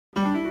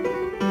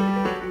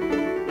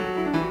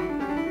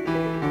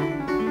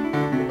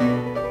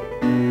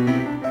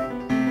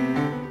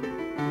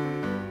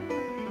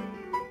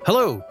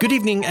Hello, good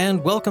evening,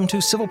 and welcome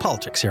to Civil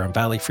Politics here on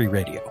Valley Free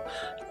Radio.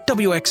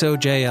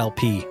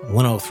 WXOJLP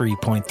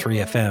 103.3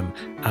 FM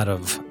out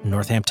of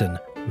Northampton,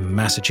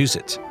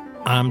 Massachusetts.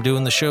 I'm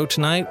doing the show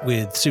tonight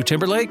with Sue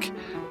Timberlake.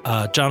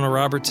 John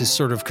Roberts is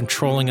sort of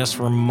controlling us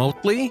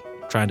remotely,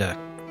 trying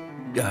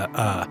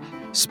to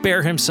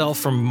spare himself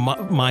from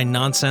my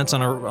nonsense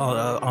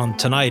on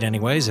tonight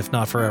anyways, if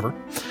not forever.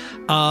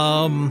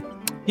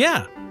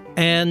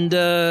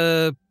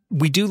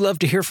 We do love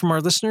to hear from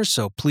our listeners,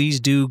 so please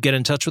do get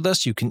in touch with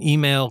us. You can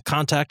email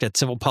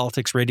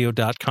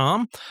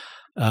contact@civilpoliticsradio.com.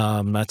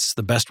 That's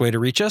the best way to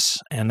reach us.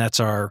 And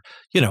that's our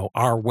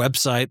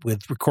website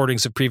with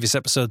recordings of previous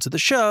episodes of the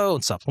show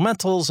and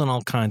supplementals and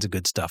all kinds of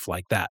good stuff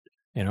like that.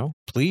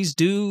 Please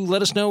do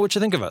let us know what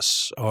you think of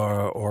us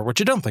or what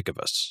you don't think of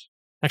us.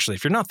 Actually,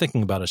 if you're not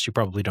thinking about us, you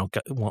probably don't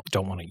want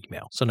to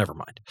email, so never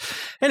mind.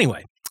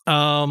 Anyway,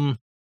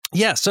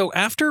 so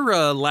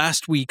after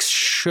last week's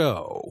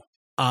show,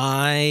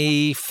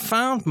 I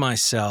found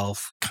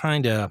myself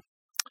kind of,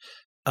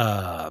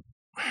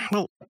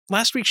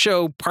 last week's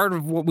show, part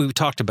of what we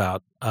talked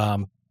about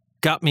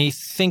got me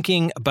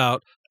thinking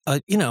about,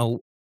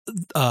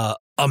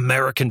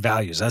 American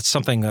values. That's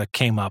something that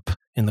came up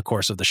in the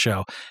course of the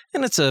show.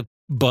 And it's a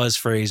buzz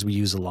phrase we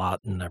use a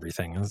lot and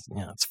everything.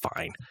 It's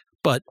fine.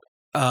 But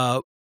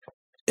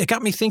it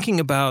got me thinking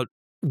about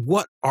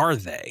what are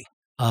they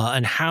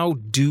and how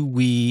do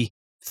we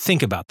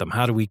think about them?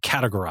 How do we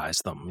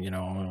categorize them?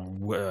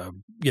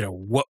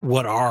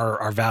 What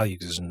are our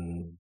values,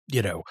 and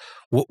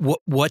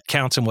what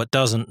counts and what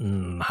doesn't,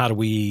 and how do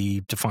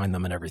we define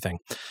them and everything?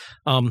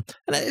 And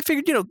I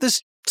figured,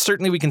 this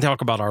certainly we can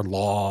talk about our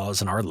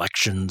laws and our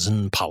elections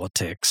and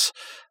politics,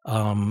 but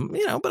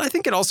I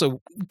think it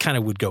also kind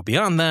of would go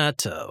beyond that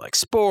to like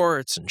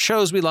sports and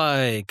shows we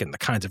like and the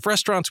kinds of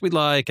restaurants we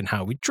like and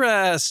how we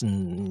dress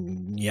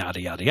and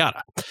yada, yada,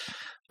 yada.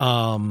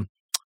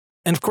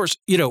 And of course,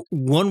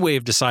 one way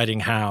of deciding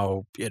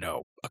how,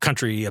 a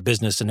country, a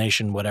business, a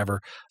nation, whatever,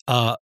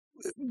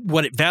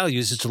 what it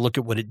values is to look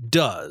at what it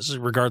does,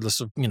 regardless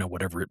of,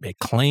 whatever it may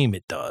claim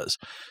it does.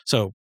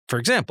 So, for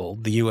example,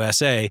 the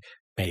USA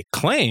may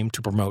claim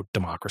to promote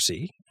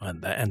democracy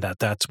and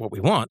that's what we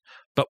want.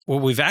 But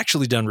what we've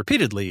actually done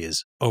repeatedly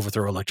is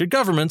overthrow elected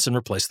governments and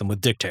replace them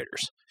with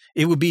dictators.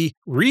 It would be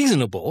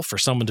reasonable for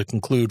someone to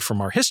conclude from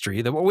our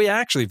history that what we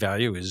actually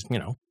value is,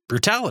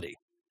 brutality,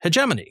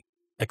 hegemony,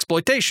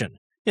 exploitation,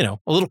 a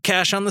little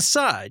cash on the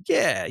side.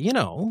 Yeah, a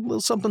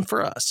little something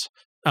for us.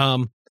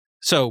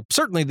 So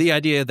certainly the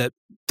idea that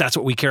that's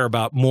what we care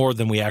about more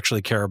than we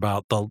actually care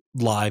about the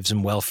lives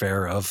and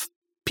welfare of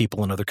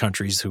people in other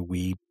countries who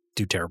we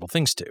do terrible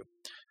things to.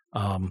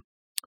 But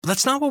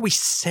that's not what we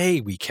say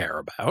we care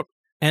about.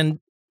 And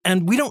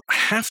we don't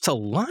have to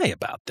lie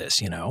about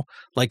this,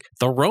 like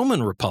the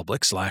Roman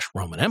Republic /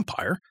 Roman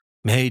Empire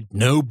made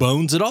no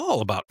bones at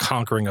all about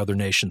conquering other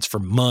nations for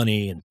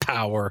money and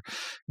power,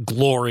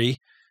 glory.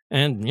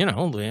 And,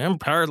 the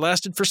empire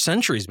lasted for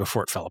centuries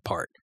before it fell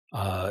apart.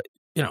 And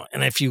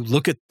if you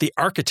look at the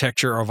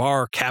architecture of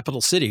our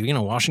capital city,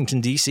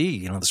 Washington,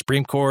 D.C., the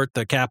Supreme Court,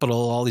 the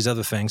Capitol, all these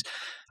other things.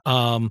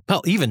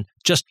 Even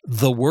just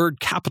the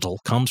word capital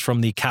comes from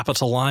the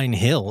Capitoline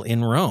Hill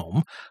in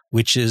Rome,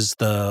 which is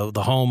the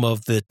home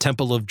of the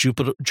Temple of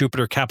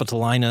Jupiter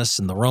Capitolinus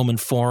and the Roman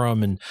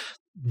Forum and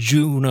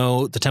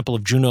Juno, the Temple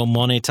of Juno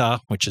Moneta,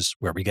 which is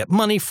where we get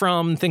money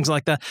from, things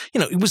like that.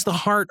 It was the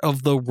heart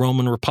of the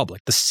Roman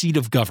Republic, the seat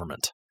of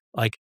government.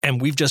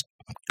 And we've just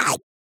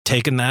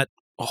taken that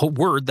whole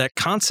word, that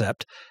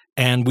concept,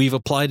 and we've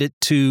applied it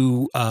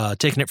to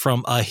taking it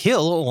from a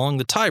hill along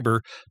the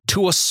Tiber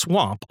to a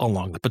swamp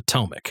along the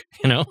Potomac,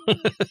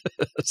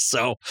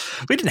 So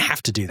we didn't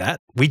have to do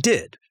that. We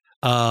did.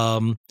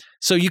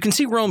 So you can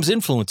see Rome's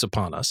influence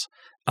upon us.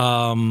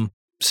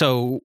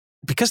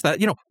 Because that,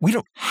 we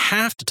don't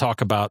have to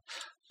talk about,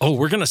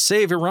 we're going to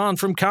save Iran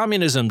from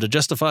communism to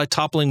justify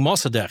toppling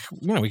Mossadegh.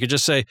 We could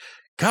just say,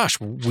 gosh,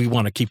 we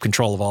want to keep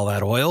control of all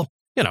that oil.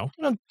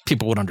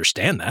 People would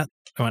understand that.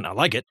 I might not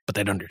like it, but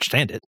they'd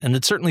understand it. And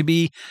it'd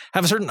certainly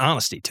have a certain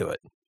honesty to it,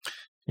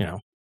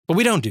 but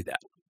we don't do that.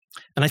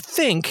 And I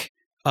think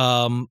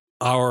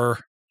our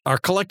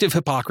collective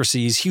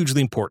hypocrisy is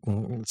hugely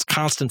important. It's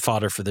constant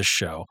fodder for this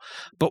show.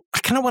 But I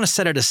kind of want to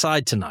set it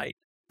aside tonight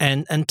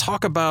and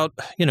talk about,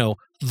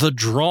 the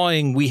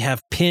drawing we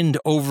have pinned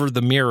over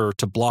the mirror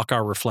to block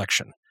our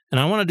reflection.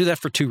 And I want to do that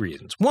for two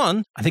reasons.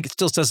 One, I think it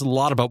still says a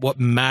lot about what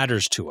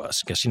matters to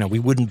us, because, we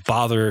wouldn't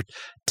bother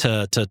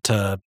to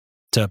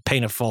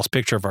paint a false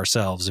picture of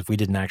ourselves if we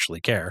didn't actually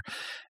care.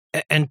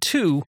 And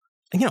two,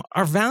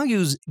 our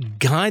values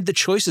guide the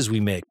choices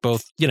we make,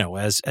 both,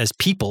 as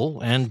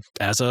people and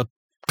as a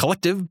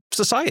collective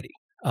society.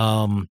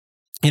 And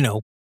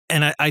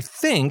I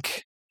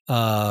think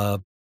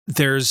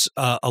there's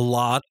a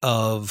lot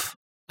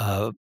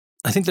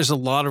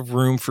of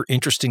room for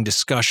interesting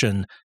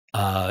discussion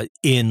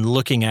in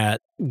looking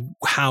at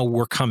how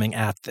we're coming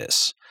at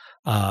this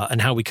and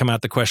how we come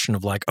at the question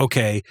of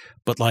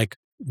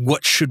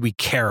what should we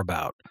care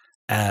about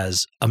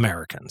as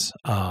Americans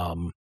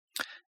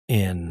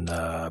in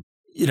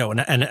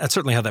and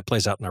certainly how that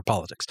plays out in our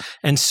politics.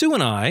 And Sue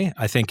and I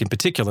think in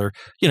particular,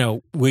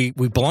 we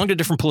belong to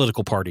different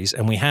political parties,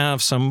 and we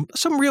have some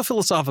real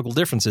philosophical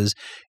differences,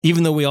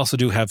 even though we also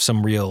do have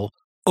some real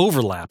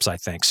overlaps, I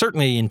think.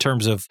 Certainly in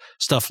terms of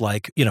stuff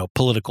like,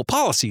 political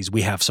policies,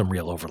 we have some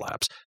real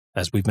overlaps.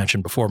 As we've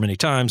mentioned before many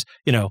times,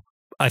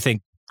 I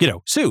think,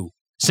 Sue,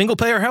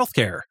 single-payer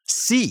healthcare,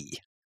 C.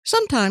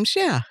 Sometimes,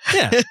 yeah.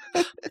 Yeah.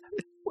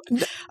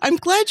 I'm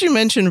glad you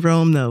mentioned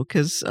Rome, though,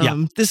 because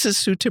this is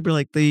Sue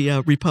Timberlake,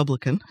 the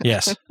Republican.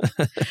 Yes.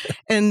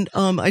 And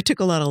I took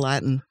a lot of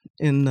Latin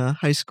in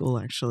high school,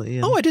 actually.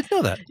 And, I didn't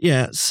know that.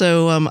 Yeah,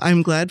 so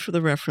I'm glad for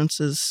the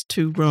references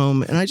to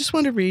Rome. And I just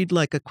want to read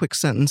like a quick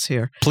sentence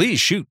here. Please,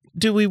 shoot.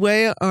 Do we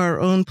weigh our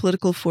own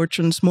political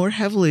fortunes more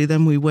heavily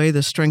than we weigh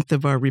the strength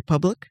of our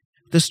republic,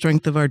 the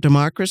strength of our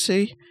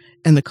democracy,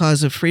 and the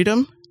cause of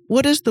freedom?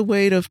 What is the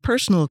weight of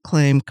personal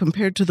claim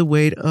compared to the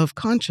weight of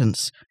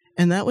conscience?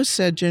 And that was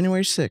said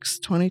January 6,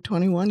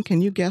 2021.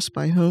 Can you guess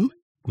by whom?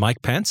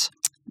 Mike Pence?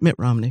 Mitt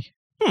Romney.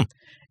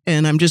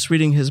 And I'm just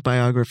reading his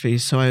biography,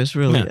 so I was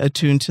really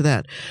attuned to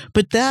that.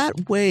 But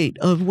that weight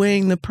of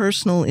weighing the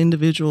personal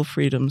individual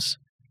freedoms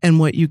and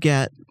what you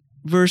get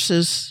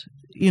versus,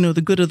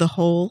 the good of the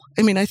whole,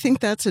 I think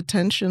that's a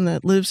tension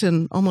that lives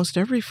in almost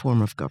every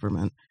form of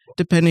government,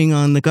 depending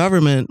on the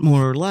government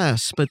more or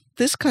less. But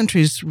this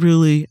country's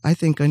really, I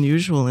think,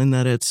 unusual in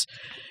that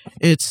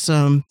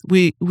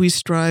we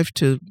strive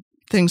to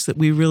things that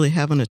we really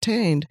haven't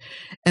attained,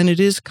 and it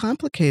is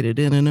complicated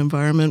in an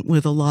environment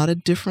with a lot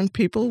of different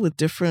people with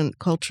different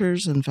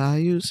cultures and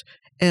values.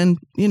 And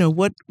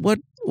what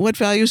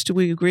values do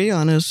we agree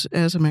on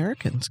as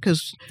Americans?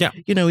 Because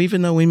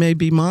even though we may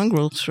be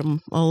mongrels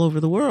from all over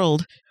the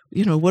world,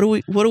 what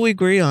do we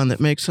agree on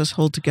that makes us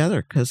hold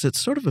together? Because it's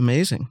sort of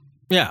amazing.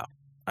 Yeah.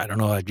 I don't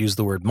know I'd use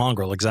the word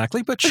mongrel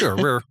exactly, but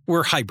sure,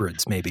 we're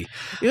hybrids maybe.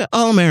 Yeah,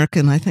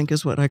 all-American, I think,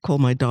 is what I call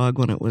my dog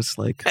when it was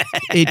like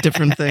 8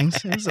 different things.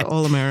 It's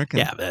all-American.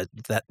 Yeah,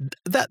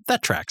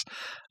 that tracks.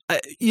 I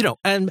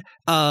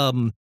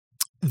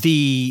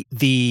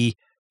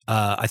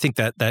think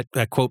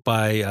that quote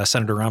by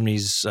Senator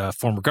Romney's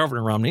former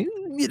Governor Romney,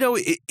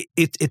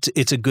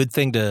 it's a good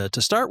thing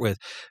to start with,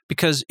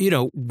 because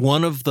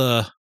one of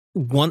the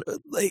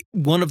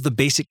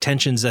basic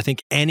tensions I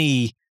think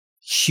any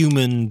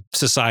human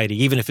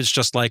society, even if it's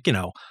just like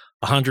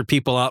 100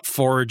 people out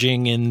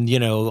foraging in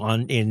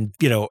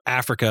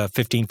Africa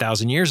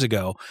 15,000 years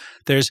ago,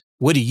 there's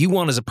what do you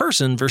want as a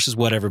person versus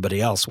what everybody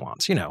else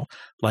wants.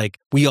 Like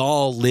we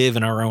all live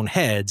in our own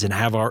heads and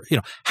have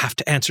have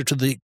to answer to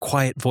the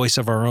quiet voice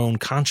of our own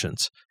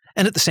conscience,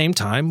 and at the same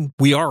time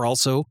we are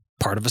also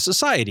part of a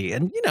society,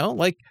 and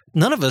like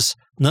none of us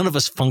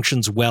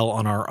functions well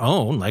on our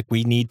own. Like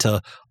we need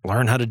to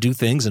learn how to do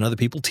things, and other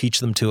people teach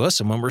them to us.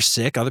 And when we're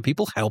sick, other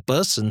people help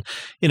us. And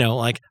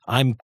like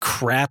I'm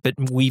crap at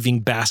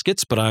weaving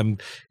baskets, but I'm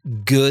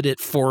good at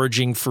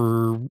foraging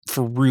for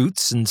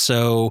roots, and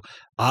so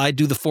I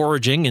do the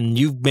foraging, and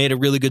you've made a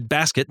really good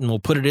basket, and we'll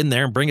put it in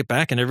there and bring it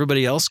back, and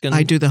everybody else can.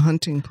 I do the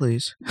hunting,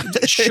 please.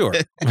 Sure.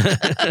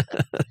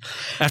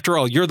 After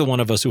all, you're the one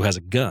of us who has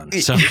a gun.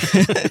 So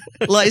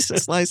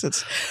license.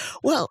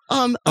 Well,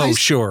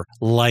 sure,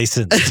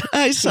 license.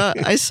 I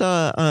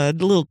saw a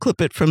little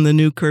clip from the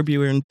new Curb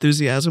Your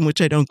Enthusiasm, which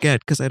I don't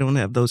get because I don't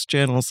have those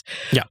channels.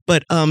 Yeah.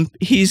 But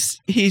he's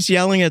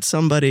yelling at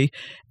somebody,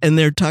 and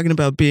they're talking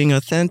about being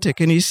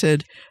authentic, and he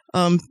said,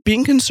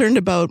 being concerned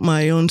about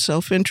my own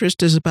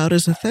self-interest is about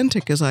as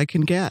authentic as I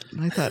can get.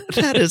 And I thought,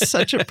 that is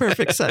such a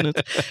perfect sentence.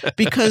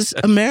 Because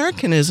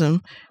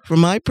Americanism,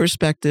 from my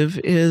perspective,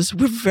 is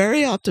we're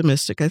very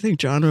optimistic. I think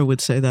Genre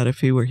would say that if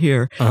he were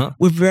here. Uh-huh.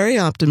 We're very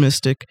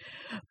optimistic,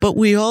 but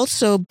we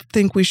also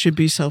think we should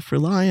be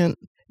self-reliant,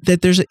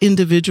 that there's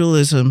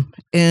individualism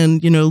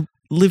and,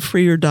 live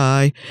free or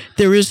die.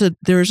 There is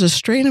a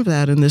strain of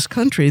that in this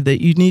country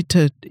that you need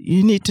to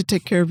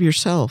take care of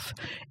yourself,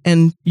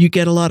 and you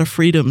get a lot of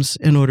freedoms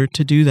in order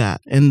to do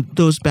that. And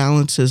those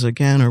balances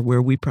again are where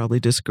we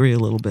probably disagree a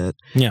little bit.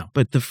 Yeah.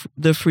 But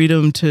the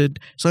freedom to,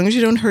 as long as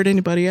you don't hurt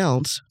anybody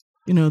else,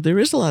 there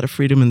is a lot of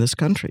freedom in this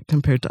country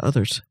compared to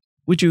others.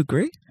 Would you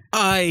agree?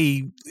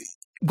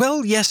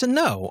 Well, yes and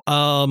no.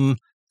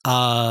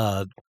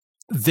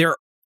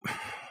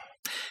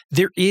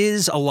 There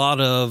is a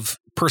lot of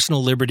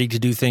personal liberty to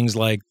do things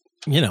like,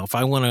 if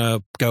I want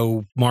to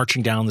go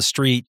marching down the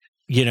street,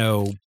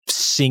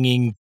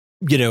 singing,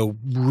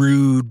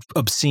 rude,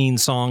 obscene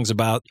songs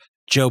about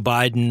Joe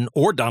Biden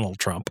or Donald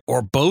Trump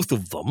or both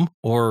of them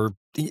or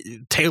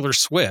Taylor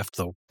Swift,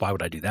 though why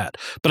would I do that?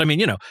 But I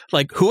mean,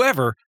 like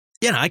whoever,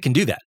 I can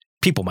do that.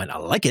 People might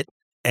not like it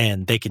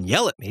and they can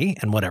yell at me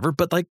and whatever,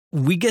 but like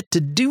we get to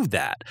do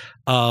that.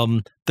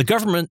 The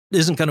government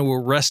isn't going to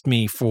arrest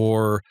me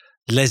for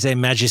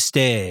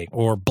lèse-majesté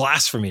or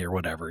blasphemy or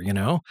whatever,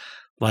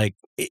 like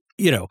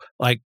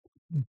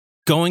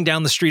going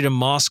down the street in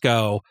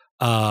Moscow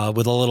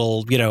with a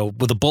little,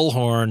 with a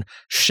bullhorn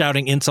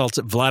shouting insults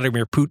at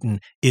Vladimir Putin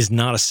is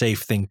not a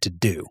safe thing to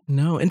do.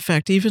 No, in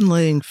fact, even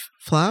laying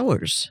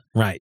flowers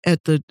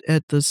at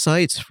the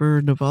sites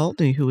for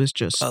Navalny, who was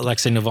just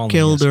Alexei Navalny,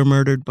 killed or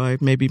murdered by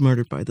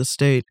the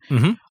state.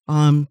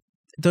 Mm-hmm.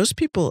 Those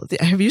people,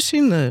 have you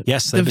seen the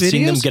Yes, the I've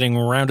seen them videos? getting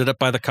rounded up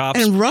by the cops.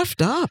 And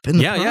roughed up in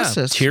the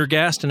process. Tear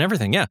gassed and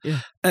everything. Yeah.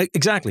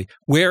 Exactly.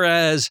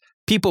 Whereas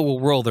people will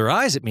roll their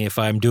eyes at me if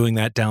I'm doing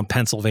that down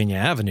Pennsylvania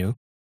Avenue.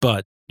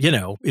 But,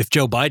 if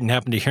Joe Biden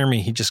happened to hear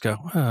me, he'd just go,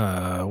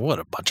 what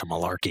a bunch of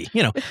malarkey.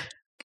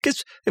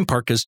 In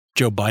part because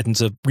Joe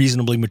Biden's a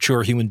reasonably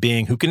mature human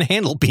being who can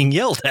handle being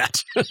yelled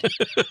at.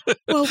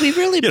 Well, we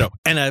really...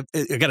 and I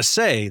got to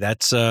say,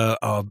 that's a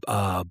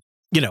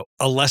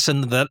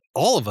lesson that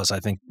all of us,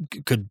 I think,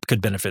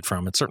 could benefit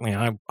from. It's certainly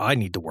I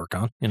need to work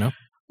on,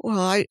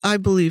 Well, I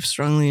believe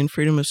strongly in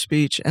freedom of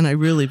speech, and I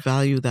really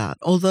value that.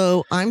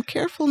 Although I'm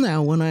careful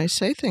now when I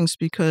say things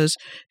because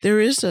there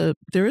is an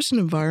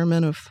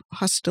environment of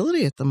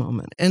hostility at the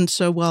moment. And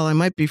so while I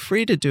might be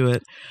free to do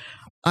it,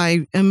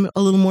 I am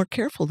a little more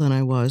careful than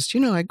I was.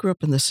 I grew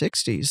up in the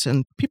 60s,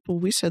 and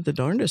we said the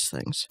darndest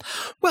things.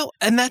 Well,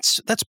 and that's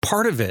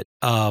part of it,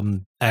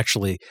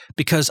 actually,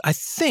 because I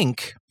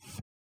think...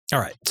 All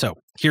right, so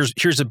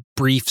here's a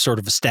brief sort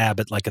of a stab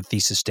at like a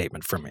thesis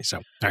statement from me. So,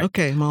 all right.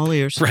 Okay, I'm all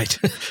ears. Right,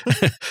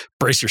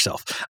 brace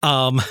yourself.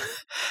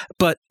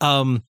 But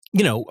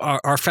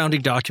our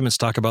founding documents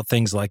talk about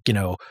things like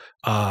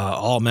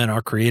all men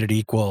are created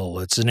equal.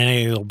 It's an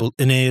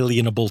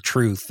inalienable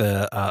truth,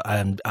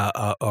 God,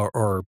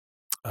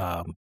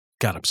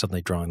 I'm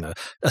suddenly drawing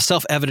a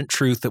self-evident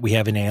truth that we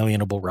have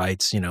inalienable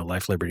rights.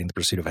 Life, liberty, and the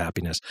pursuit of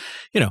happiness.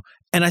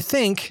 And I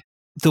think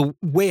the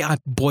way I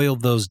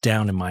boiled those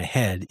down in my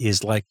head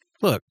is like,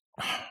 look,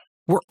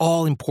 we're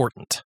all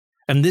important.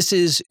 And this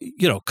is,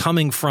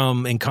 coming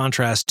from, in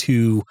contrast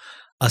to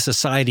a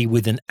society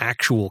with an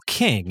actual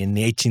king in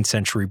the 18th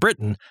century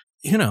Britain,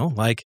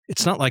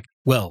 it's not like,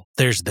 well,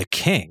 there's the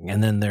king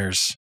and then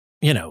there's,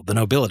 the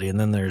nobility and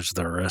then there's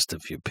the rest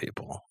of you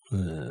people.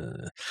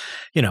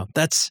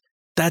 That's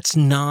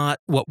not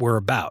what we're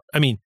about. I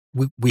mean,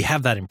 we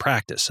have that in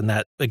practice. And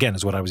that, again,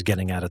 is what I was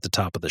getting at the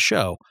top of the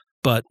show.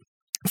 But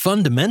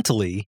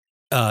fundamentally,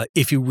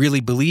 if you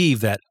really believe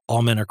that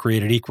all men are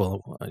created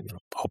equal,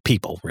 all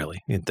people really,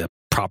 to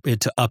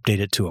update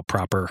it to a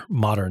proper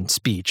modern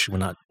speech, we're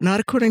not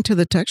according to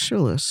the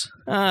textualists.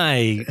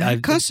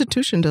 The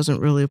Constitution doesn't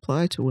really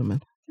apply to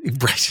women.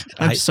 Right.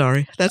 I'm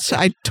sorry.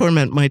 I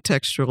torment my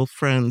textual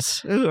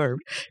friends who are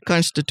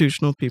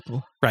constitutional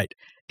people. Right.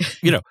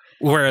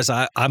 Whereas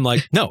I'm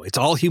like, no, it's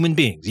all human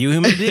beings. You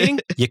human being,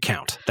 you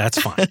count. That's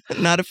fine.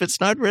 Not if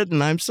it's not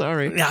written. I'm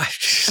sorry.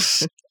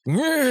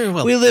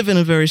 Well, we live in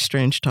a very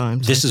strange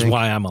time. This is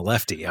why I'm a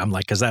lefty. I'm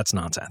like, because that's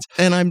nonsense.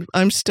 And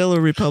I'm still a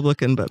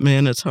Republican, but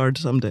man, it's hard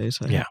some days,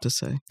 I have to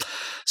say.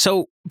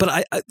 So, but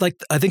I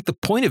think the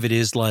point of it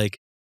is like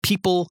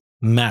people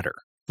matter.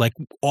 Like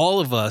all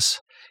of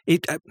us,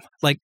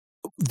 like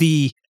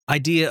the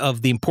idea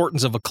of the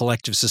importance of a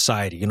collective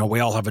society. We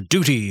all have a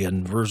duty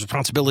and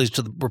responsibilities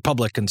to the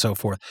republic and so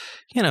forth.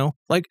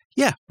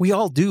 We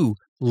all do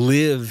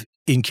live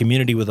in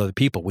community with other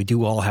people. We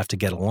do all have to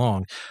get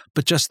along.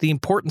 But just the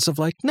importance of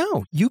like,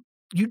 no, you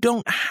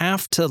don't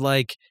have to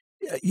like,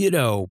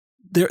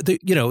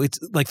 it's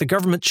like the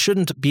government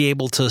shouldn't be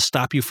able to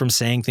stop you from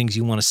saying things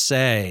you want to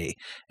say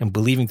and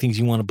believing things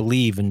you want to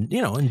believe and,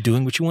 and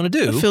doing what you want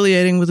to do.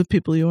 Affiliating with the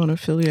people you want to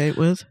affiliate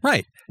with.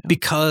 Right. Yeah.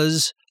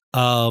 Because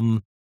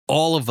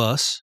all of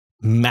us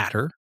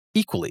matter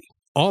equally.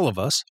 All of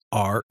us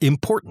are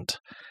important.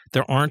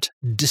 There aren't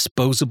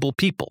disposable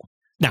people.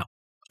 Now,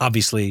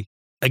 obviously,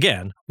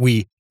 again,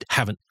 we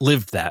haven't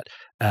lived that.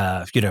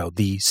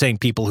 The same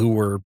people who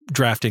were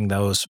drafting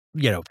those,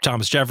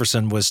 Thomas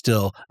Jefferson was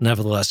still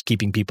nevertheless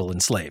keeping people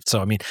enslaved. So,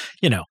 I mean,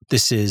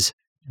 this is,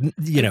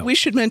 We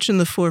should mention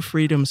the 4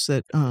 freedoms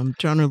that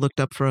Johnner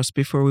looked up for us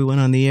before we went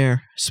on the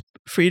air.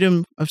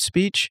 Freedom of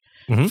speech,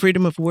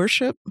 freedom of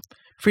worship,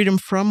 freedom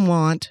from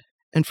want,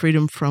 and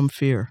freedom from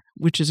fear,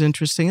 which is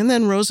interesting. And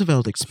then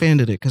Roosevelt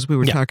expanded it because we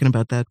were talking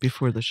about that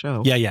before the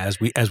show. Yeah,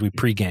 as we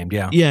pre-gamed,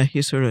 yeah. Yeah,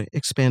 he sort of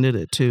expanded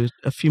it to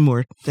a few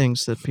more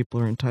things that people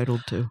are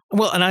entitled to.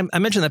 Well, and I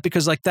mentioned that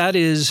because like that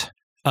is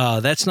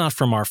that's not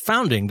from our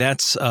founding.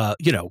 That's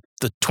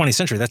the 20th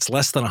century. That's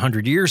less than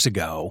 100 years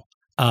ago.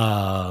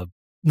 Not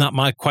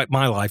quite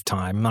my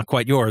lifetime, not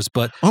quite yours,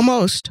 but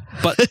almost.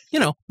 But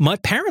my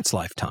parents'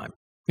 lifetime.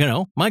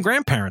 My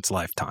grandparents'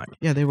 lifetime.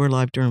 Yeah, they were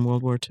alive during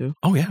World War II.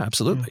 Oh, yeah,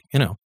 absolutely.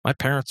 Yeah. My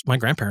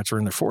grandparents were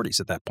in their 40s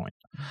at that point.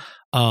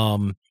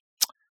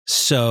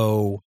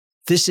 So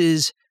this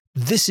is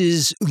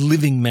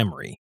living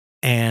memory.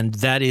 And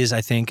that is, I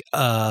think,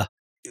 all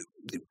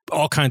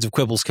kinds of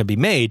quibbles can be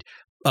made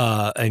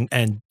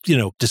and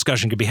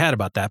discussion could be had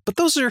about that. But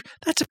that's a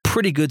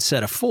pretty good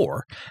set of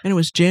 4. And it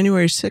was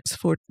January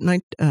 6th,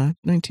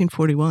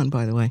 1941,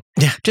 by the way.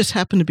 Yeah. Just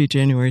happened to be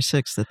January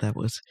 6th that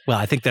was. Well,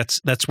 I think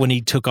that's when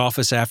he took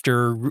office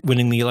after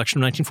winning the election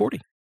of 1940.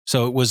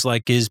 So it was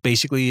like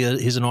basically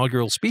his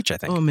inaugural speech, I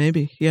think. Oh,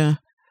 maybe. Yeah.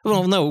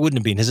 Well, no, it wouldn't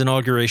have been. His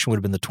inauguration would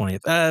have been the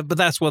 20th. But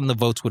that's when the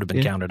votes would have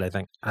been counted, I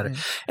think.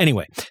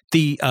 Anyway,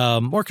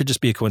 or it could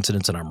just be a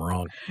coincidence and I'm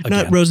wrong.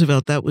 Again. Not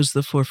Roosevelt. That was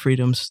the Four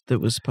Freedoms that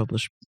was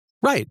published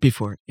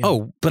before. Yeah.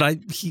 Oh, but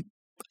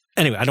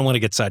anyway, I don't want to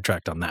get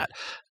sidetracked on that.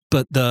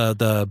 But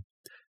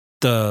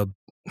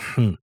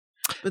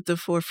But the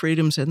Four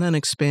Freedoms and then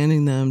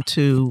expanding them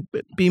to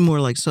be more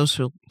like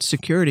Social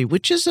Security,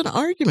 which is an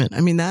argument.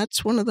 I mean,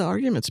 that's one of the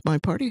arguments my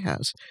party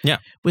has. Yeah.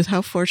 With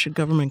how far should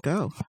government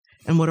go?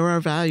 And what are our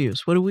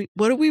values? What do we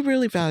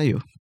really value?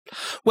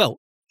 Well,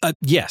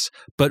 yes,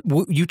 but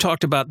you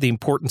talked about the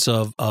importance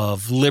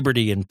of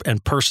liberty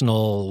and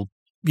personal,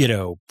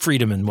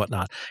 freedom and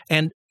whatnot,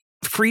 and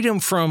freedom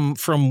from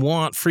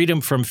want,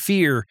 freedom from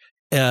fear.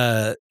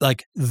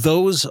 Like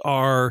those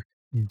are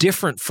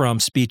different from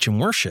speech and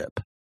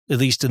worship, at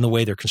least in the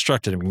way they're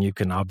constructed. I mean, you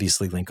can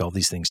obviously link all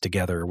these things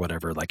together or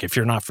whatever. Like if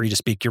you're not free to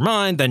speak your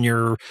mind, then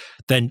you're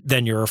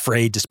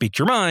afraid to speak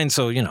your mind.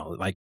 So,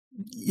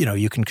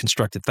 you can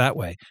construct it that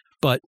way.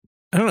 But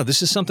I don't know,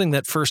 this is something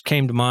that first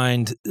came to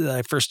mind.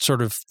 I first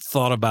sort of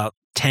thought about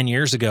 10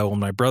 years ago when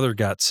my brother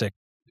got sick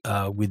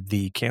with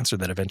the cancer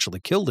that eventually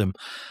killed him,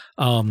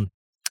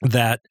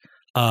 that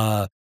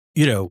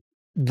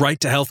right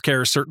to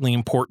healthcare is certainly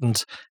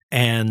important.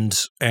 And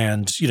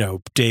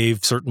Dave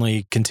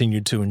certainly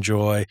continued to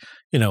enjoy,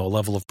 a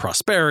level of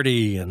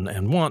prosperity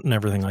and want and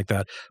everything like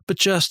that. But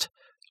just,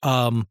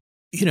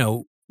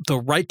 the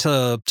right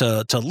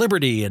to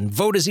liberty and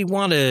vote as he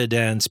wanted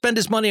and spend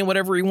his money on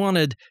whatever he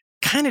wanted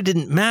kind of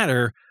didn't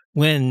matter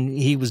when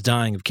he was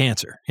dying of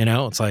cancer.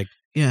 It's like,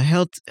 yeah,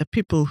 health.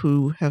 People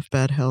who have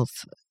bad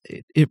health,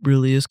 it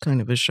really is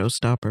kind of a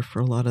showstopper for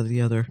a lot of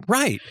the other.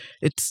 Right.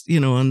 It's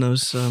on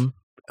those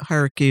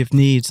hierarchy of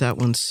needs. That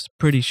one's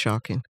pretty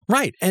shocking.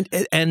 Right.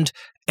 And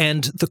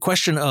the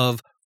question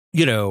of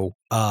the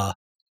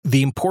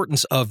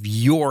importance of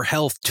your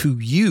health to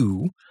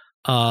you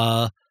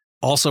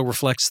also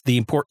reflects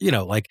the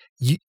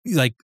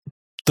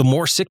the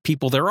more sick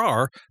people there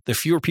are, the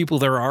fewer people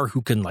there are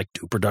who can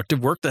do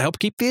productive work to help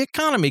keep the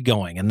economy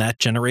going. And that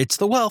generates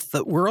the wealth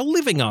that we're all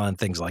living on,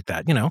 things like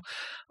that,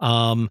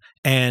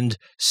 And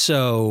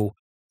so,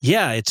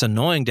 yeah, it's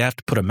annoying to have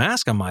to put a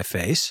mask on my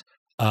face.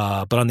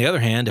 But on the other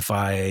hand, if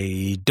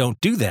I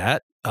don't do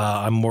that,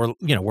 I'm more,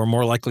 we're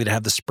more likely to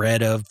have the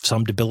spread of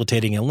some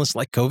debilitating illness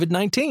like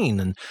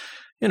COVID-19.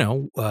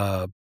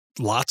 And,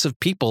 lots of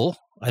people,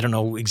 I don't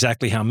know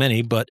exactly how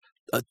many, but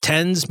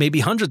tens, maybe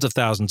hundreds of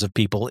thousands of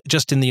people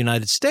just in the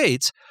United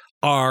States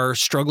are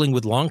struggling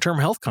with long-term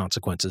health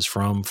consequences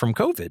from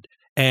COVID.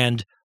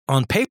 And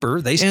on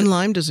paper, and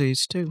Lyme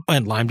disease too,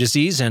 and Lyme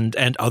disease and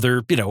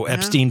other,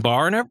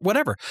 Epstein-Barr and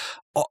whatever.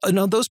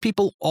 Those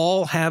people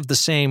all have the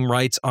same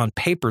rights on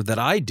paper that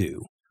I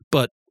do.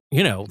 But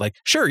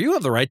sure, you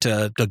have the right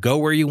to go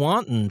where you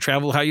want and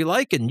travel how you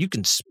like, and you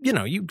can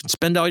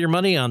spend all your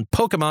money on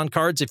Pokemon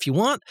cards if you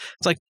want.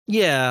 It's like,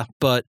 yeah,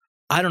 but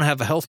I don't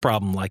have a health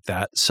problem like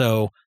that,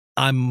 so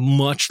I'm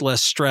much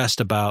less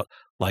stressed about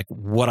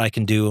what I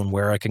can do and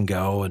where I can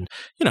go, and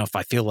if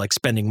I feel like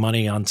spending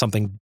money on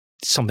something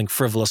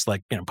frivolous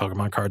like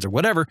Pokemon cards or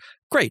whatever,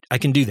 great, I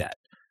can do that.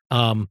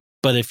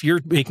 But if you're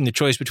making the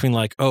choice between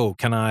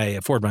can I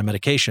afford my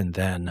medication,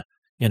 then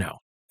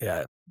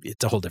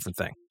it's a whole different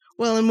thing.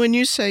 Well, and when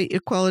you say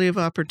equality of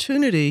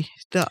opportunity,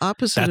 the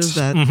opposite of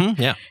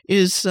that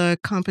is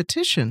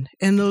competition,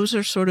 and those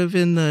are sort of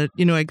in the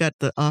I got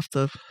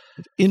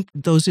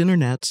those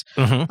internets.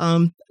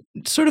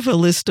 Sort of a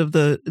list of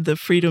the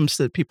freedoms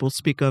that people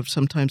speak of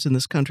sometimes in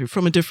this country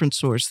from a different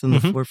source than the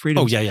Four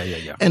Freedoms. Oh,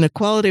 yeah. And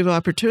equality of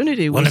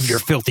opportunity was... One of your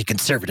filthy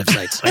conservative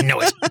sites. I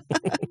know it.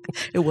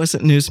 It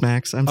wasn't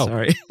Newsmax. I'm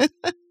sorry.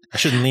 I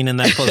shouldn't lean in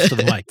that close to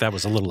the mic. That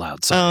was a little loud.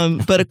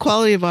 But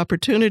equality of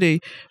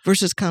opportunity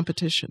versus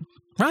competition.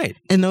 Right.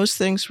 And those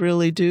things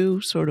really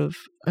do sort of...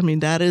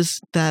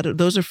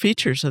 those are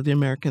features of the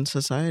American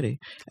society.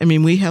 I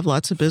mean, we have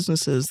lots of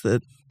businesses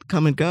that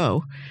come and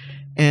go.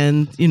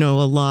 And, a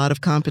lot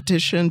of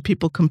competition.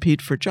 People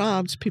compete for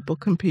jobs. People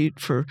compete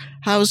for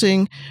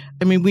housing.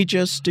 I mean, we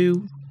just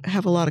do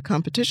have a lot of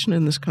competition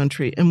in this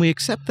country. And we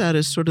accept that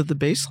as sort of the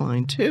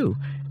baseline, too,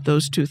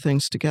 those two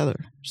things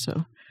together.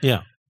 So,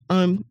 yeah.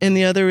 And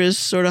the other is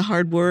sort of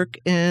hard work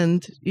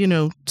and,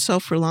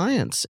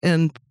 self-reliance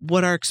and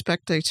what our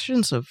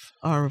expectations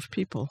are of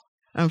people.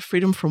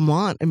 Freedom from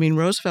want. I mean,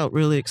 Roosevelt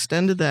really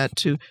extended that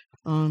to,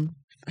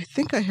 I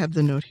think I have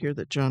the note here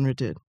that Genre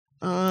did.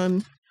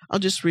 I'll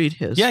just read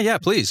his. Yeah,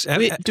 please.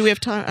 Do we have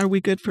time? Are we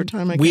good for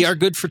time? I guess? We are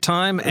good for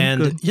time.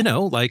 And,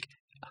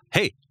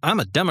 hey, I'm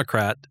a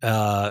Democrat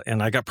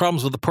and I got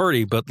problems with the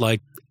party, but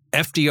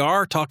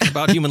FDR talking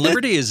about human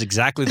liberty is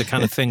exactly the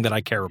kind of thing that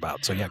I care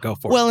about. So, yeah, go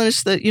for it. Well, and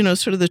it's the,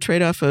 sort of the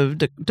trade-off of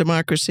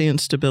democracy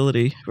and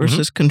stability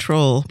versus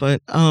control.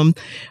 But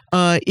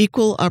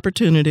equal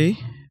opportunity,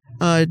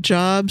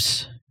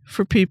 jobs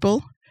for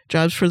people,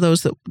 jobs for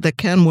those that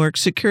can work,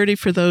 security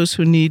for those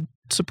who need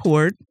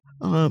support,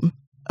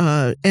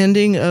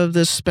 ending of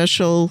the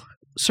special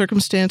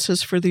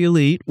circumstances for the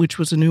elite, which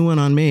was a new one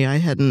on me. I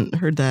hadn't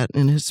heard that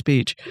in his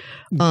speech.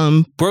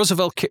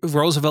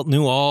 Roosevelt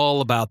knew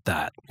all about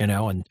that, and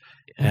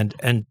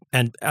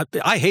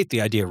I hate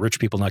the idea of rich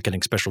people not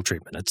getting special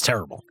treatment. It's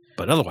terrible,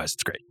 but otherwise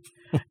it's great.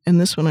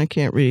 And this one I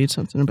can't read,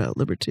 something about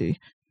liberty.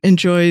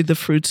 Enjoy the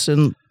fruits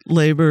and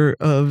labor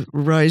of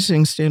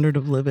rising standard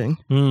of living.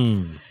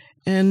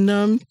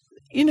 And,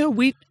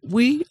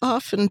 we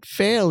often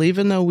fail,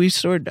 even though we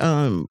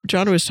John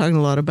was talking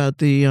a lot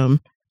about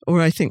or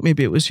I think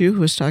maybe it was you who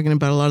was talking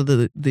about a lot of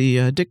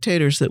the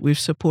dictators that we've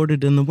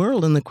supported in the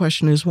world. And the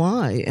question is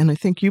why? And I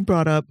think you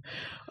brought up,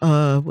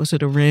 was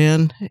it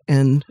Iran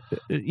and,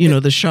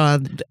 the Shah,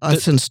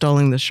 us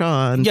installing the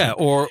Shah. And,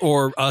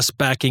 or us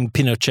backing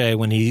Pinochet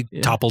when he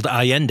toppled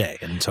Allende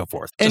and so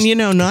forth. And,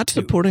 not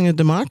supporting a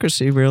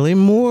democracy, really,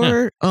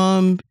 more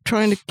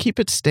trying to keep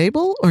it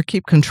stable or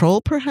keep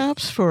control,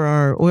 perhaps, for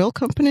our oil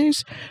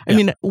companies. I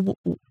mean,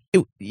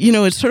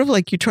 it's sort of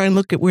like you try and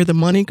look at where the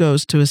money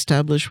goes to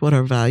establish what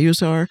our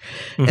values are.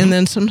 Mm-hmm. And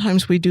then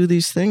sometimes we do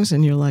these things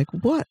and you're like,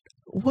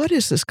 what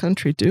is this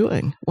country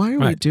doing? Why are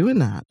we doing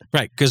that?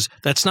 Right. Because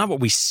that's not what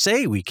we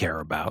say we care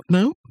about.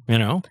 No.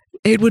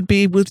 It would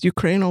be with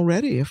Ukraine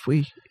already if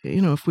we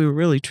were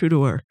really true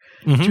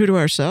to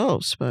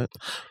ourselves. But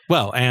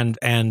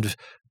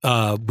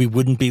we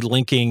wouldn't be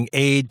linking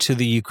aid to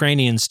the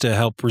Ukrainians to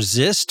help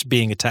resist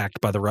being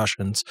attacked by the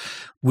Russians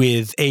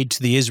with aid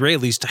to the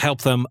Israelis to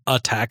help them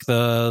attack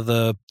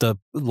the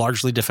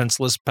largely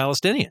defenseless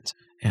Palestinians.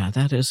 Yeah,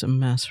 that is a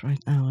mess right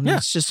now. And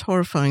it's just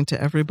horrifying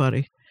to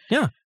everybody.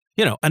 Yeah.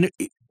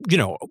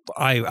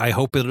 I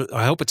hope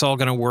it's all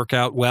going to work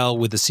out well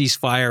with the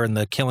ceasefire and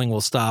the killing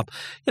will stop.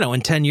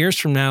 In 10 years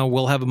from now,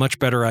 we'll have a much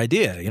better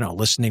idea.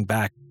 Listening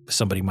back,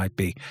 somebody might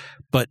be.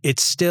 But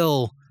it's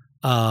still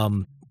a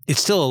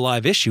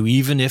live issue,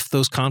 even if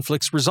those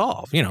conflicts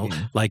resolve,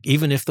 like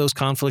even if those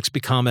conflicts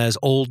become as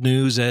old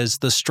news as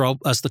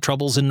the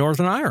troubles in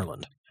Northern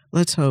Ireland.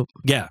 Let's hope.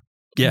 Yeah.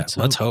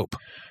 Let's hope.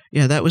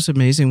 Yeah, that was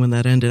amazing when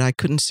that ended. I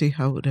couldn't see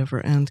how it would ever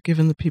end,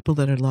 given the people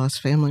that had lost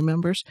family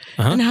members.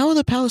 And how will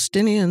the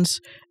Palestinians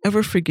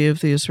ever forgive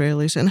the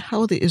Israelis? And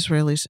how will the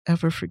Israelis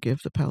ever forgive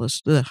the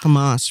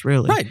Hamas,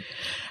 really? Right.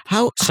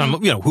 Some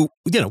of the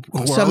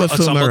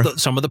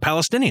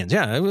Palestinians.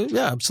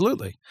 Yeah,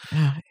 absolutely.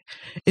 Yeah.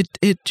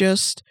 It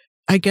just,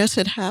 I guess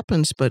it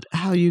happens, but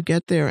how you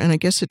get there, and I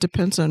guess it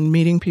depends on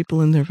meeting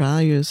people and their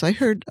values. I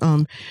heard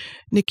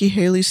Nikki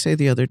Haley say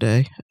the other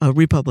day, a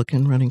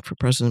Republican running for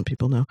president,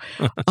 people know.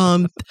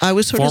 I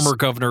was former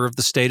governor of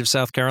the state of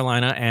South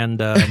Carolina and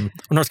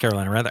North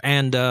Carolina, rather,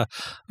 and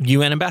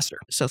UN ambassador.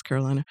 South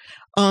Carolina.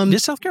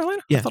 Is South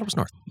Carolina? Yeah. I thought it was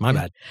North. My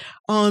bad.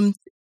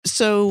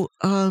 So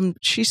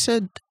she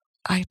said,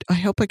 I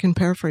hope I can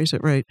paraphrase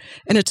it right.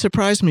 And it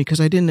surprised me because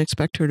I didn't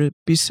expect her to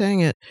be saying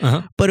it.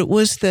 But it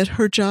was that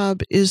her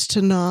job is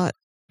to not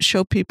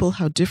show people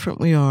how different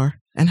we are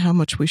and how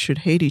much we should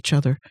hate each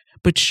other,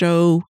 but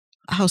show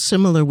how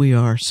similar we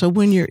are. So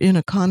when you're in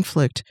a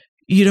conflict,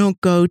 you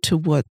don't go to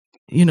what,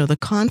 the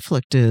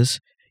conflict is.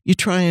 You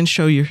try and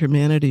show your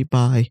humanity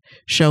by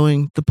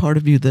showing the part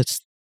of you that's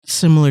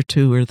similar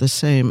to or the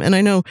same. And I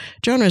know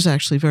John is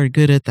actually very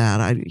good at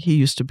that. He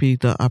used to be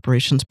the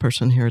operations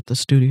person here at the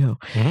studio.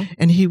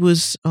 And he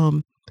was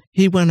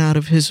he went out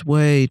of his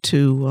way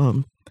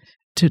to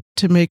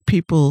make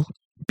people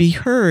be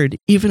heard,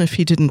 even if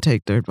he didn't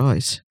take their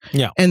advice.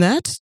 Yeah. And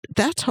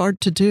that's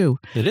hard to do.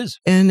 It is.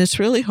 And it's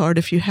really hard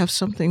if you have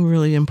something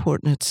really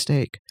important at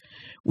stake,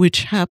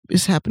 which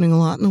is happening a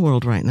lot in the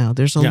world right now.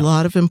 There's a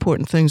lot of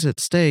important things at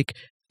stake.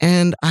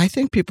 And I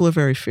think people are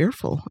very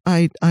fearful.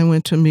 I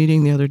went to a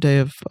meeting the other day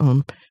of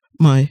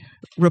my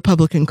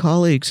Republican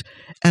colleagues,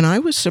 and I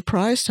was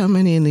surprised how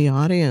many in the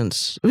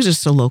audience, it was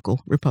just a local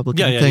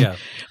Republican thing,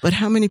 but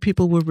how many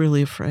people were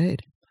really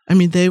afraid. I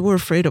mean, they were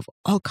afraid of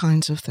all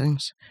kinds of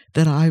things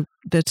that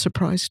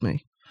surprised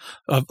me.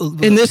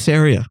 In this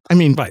area. I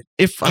mean,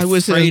 if I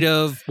was afraid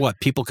of what,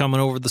 people coming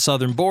over the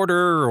southern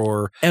border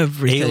or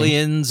everything.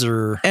 Aliens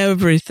or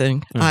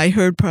everything. I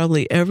heard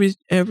probably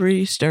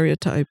every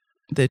stereotype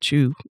that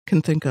you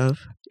can think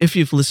of if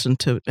you've listened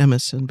to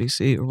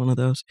MSNBC or one of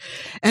those.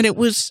 And it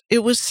was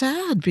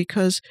sad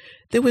because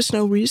there was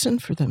no reason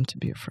for them to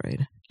be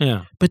afraid.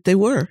 Yeah. But they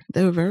were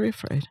very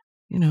afraid,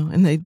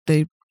 and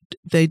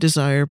they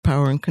desire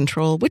power and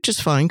control, which is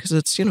fine because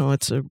it's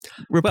a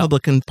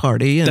Republican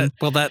party and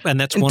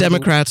that's and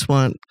Democrats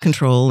want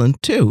control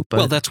and too.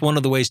 But that's one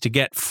of the ways to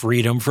get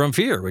freedom from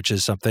fear, which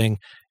is something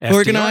FDR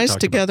organized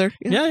together.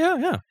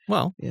 Yeah.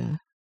 Well,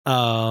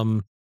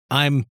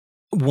 I'm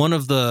one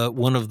of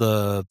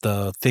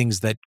the things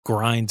that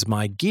grinds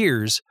my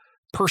gears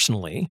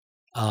personally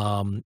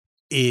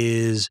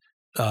is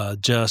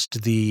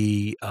just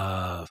the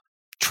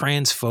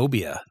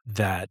transphobia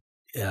that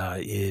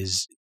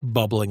is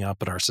bubbling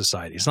up in our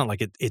society. It's not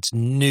like it's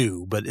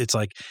new, but it's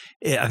like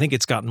I think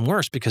it's gotten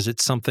worse because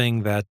it's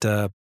something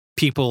that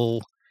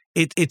people.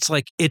 It's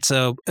like it's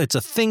a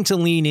thing to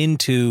lean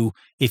into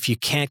if you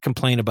can't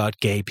complain about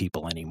gay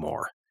people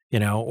anymore.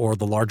 or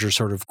the larger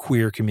sort of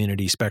queer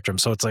community spectrum.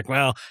 So it's like,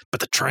 well, but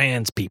the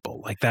trans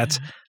people, like that's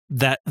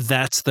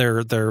that's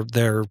their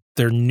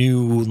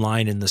new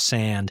line in the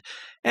sand.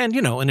 And,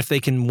 and if they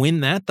can win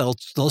that,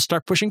 they'll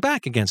start pushing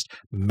back against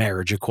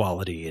marriage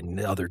equality and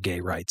other gay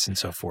rights and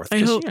so forth.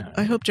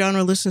 I hope John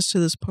listens to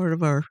this part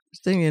of our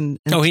thing. And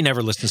he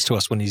never listens to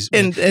us when he's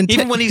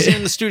even when he's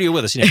in the studio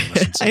with us. He never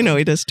listens. I know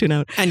he does tune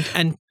out,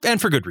 and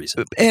for good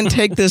reason. And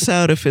take this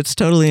out if it's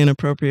totally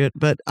inappropriate.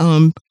 But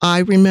I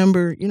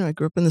remember, I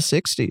grew up in the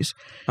 '60s,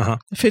 the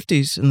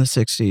 '50s and the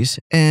 '60s,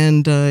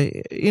 and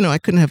I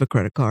couldn't have a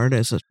credit card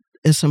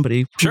as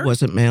somebody who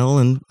wasn't male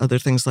and other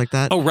things like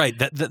that. Oh, right.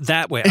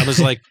 That way. I was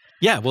like,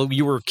 yeah, well,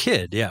 you were a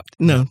kid. Yeah.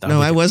 No,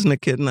 I wasn't a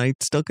kid and I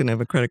still couldn't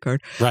have a credit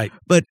card. Right.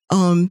 But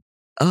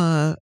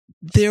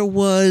there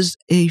was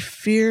a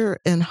fear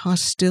and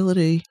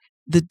hostility,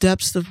 the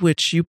depths of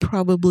which you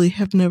probably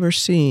have never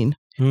seen,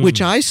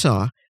 which I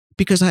saw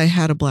because I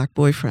had a black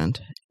boyfriend.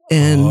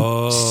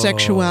 And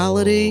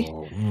sexuality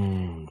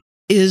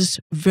is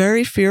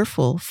very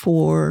fearful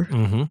for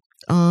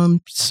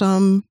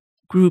some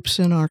groups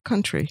in our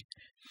country.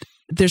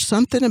 There's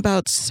something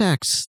about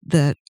sex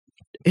that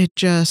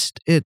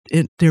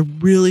they're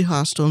really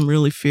hostile and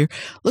really fear.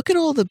 Look at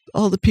all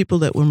the people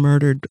that were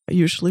murdered,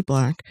 usually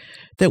black,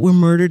 that were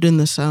murdered in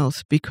the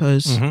South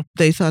because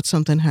they thought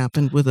something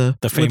happened with the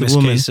famous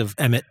woman. Case of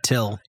Emmett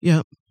Till.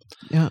 Yeah.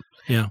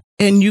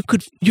 And you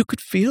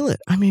could feel it.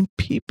 I mean,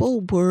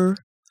 people were.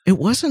 It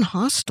wasn't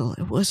hostile.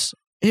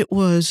 It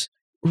was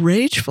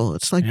rageful.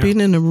 It's like being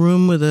in a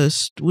room with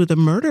a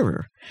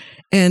murderer.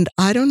 And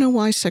I don't know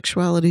why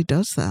sexuality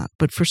does that,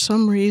 but for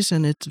some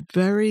reason it's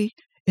very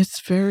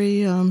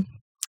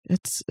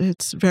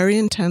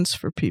intense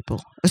for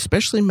people,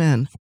 especially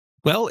men.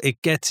 Well,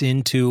 it gets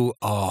into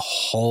a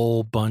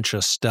whole bunch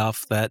of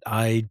stuff that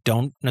I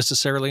don't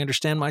necessarily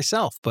understand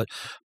myself, but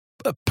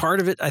part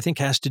of it I think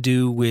has to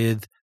do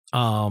with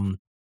one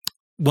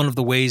of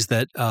the ways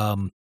that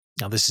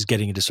now this is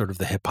getting into sort of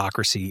the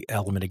hypocrisy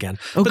element again.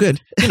 Oh, good.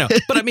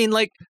 But I mean,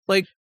 like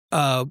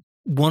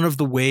one of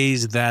the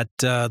ways that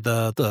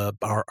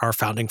our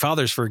founding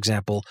fathers, for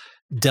example,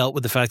 dealt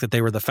with the fact that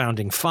they were the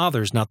founding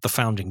fathers, not the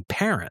founding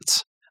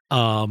parents,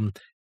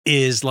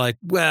 is like,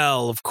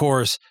 well, of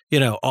course,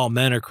 all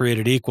men are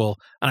created equal.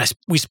 And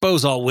we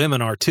suppose all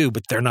women are too,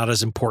 but they're not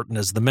as important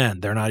as the men.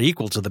 They're not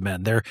equal to the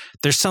men.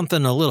 There's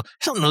something a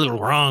little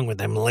wrong with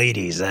them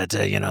ladies that,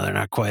 they're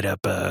not quite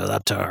up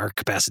to our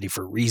capacity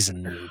for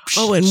reason.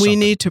 And we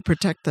need to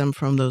protect them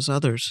from those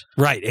others.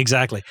 Right,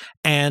 exactly.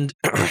 And,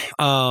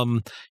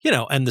 and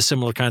the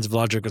similar kinds of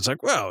logic is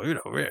like, well,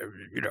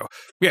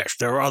 yes,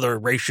 there are other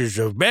races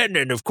of men,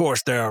 and of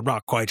course they're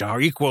not quite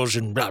our equals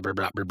and blah, blah,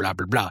 blah, blah, blah,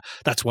 blah, blah.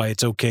 That's why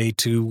it's okay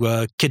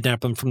to kidnap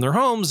them from their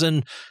homes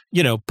and,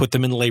 put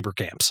them in labor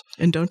camps.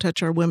 And don't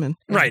touch our women.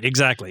 Right,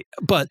 exactly.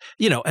 But,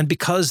 and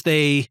because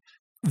they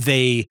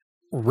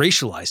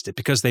racialized it,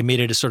 because they made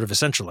it a sort of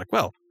essential, like,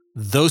 well,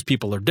 those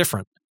people are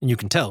different, and you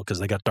can tell because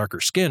they got darker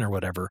skin or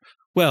whatever.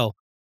 Well,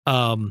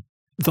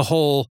 the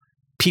whole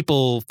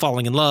people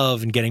falling in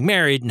love and getting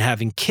married and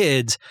having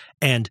kids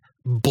and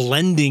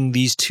blending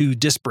these two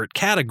disparate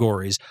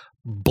categories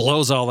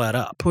blows all that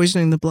up.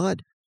 Poisoning the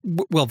blood.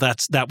 Well,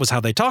 that was how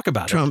they talk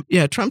about Trump. it.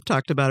 Yeah, Trump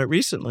talked about it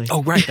recently.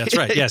 Oh, right. That's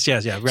right. Yes.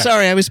 Right.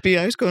 Sorry, I was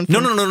going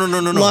from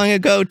no. long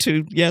ago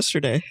to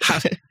yesterday.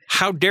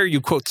 How dare you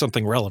quote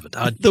something relevant?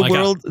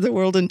 The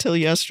world until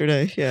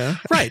yesterday. Yeah.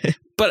 Right.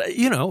 But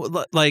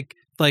like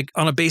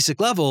on a basic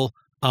level,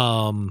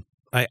 I'm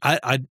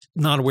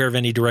not aware of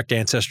any direct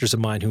ancestors of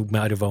mine who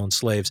might have owned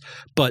slaves.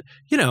 But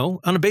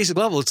on a basic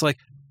level, it's like,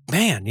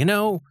 man,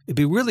 it'd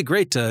be really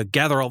great to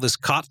gather all this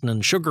cotton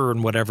and sugar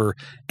and whatever,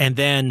 and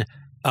then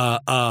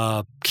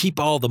keep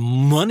all the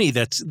money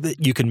that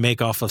you can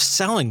make off of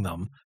selling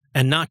them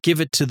and not give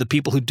it to the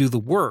people who do the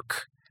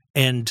work,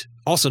 and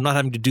also not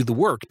having to do the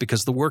work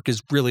because the work is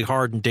really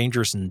hard and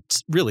dangerous and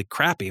really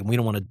crappy and we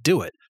don't want to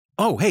do it.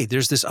 Oh, hey,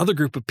 there's this other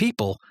group of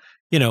people,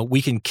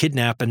 we can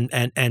kidnap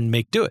and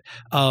make do it.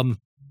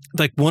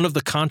 Like one of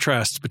the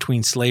contrasts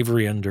between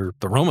slavery under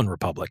the Roman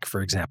Republic,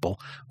 for example,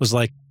 was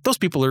like those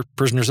people are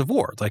prisoners of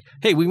war. Like,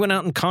 hey, we went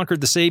out and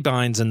conquered the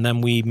Sabines and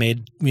then we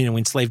made, we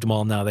enslaved them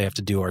all. Now they have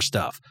to do our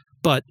stuff.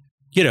 But,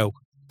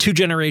 2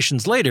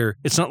 generations later,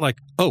 it's not like,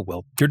 oh,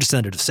 well, you're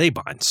descended of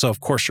Sabines, so of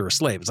course you're a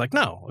slave. It's like,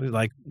 no,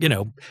 like,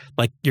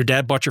 like your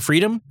dad bought your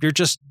freedom.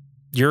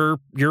 You're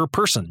a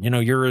person.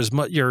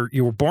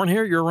 You were born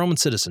here. You're a Roman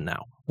citizen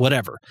now.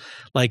 Whatever.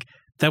 Like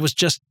that was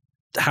just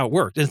how it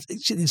worked.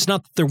 It's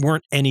not that there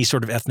weren't any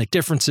sort of ethnic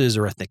differences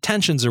or ethnic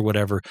tensions or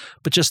whatever,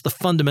 but just the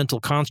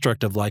fundamental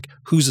construct of like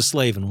who's a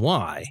slave and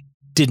why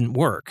didn't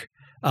work,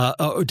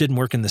 or didn't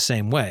work in the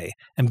same way.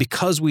 And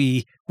because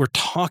we were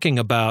talking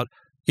about,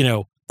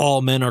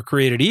 all men are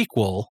created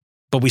equal,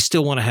 but we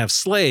still want to have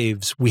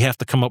slaves, we have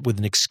to come up with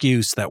an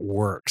excuse that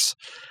works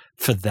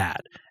for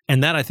that.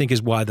 And that I think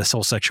is why this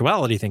whole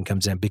sexuality thing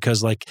comes in,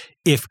 because like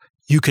if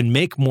you can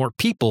make more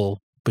people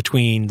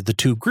between the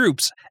two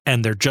groups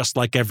and they're just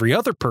like every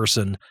other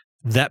person,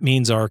 that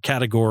means our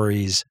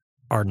categories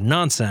are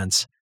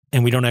nonsense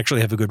and we don't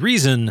actually have a good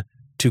reason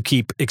to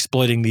keep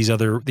exploiting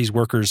these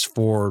workers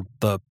for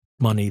the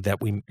money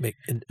that we make.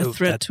 A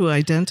threat to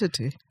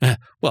identity.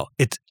 Well,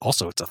 it's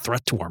a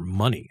threat to our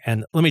money.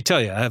 And let me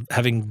tell you,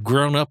 having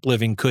grown up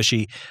living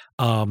cushy,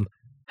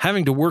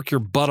 having to work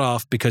your butt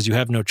off because you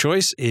have no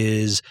choice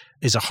is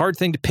a hard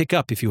thing to pick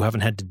up if you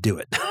haven't had to do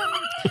it.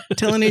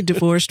 Tell any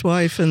divorced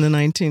wife in the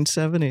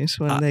 1970s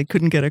when they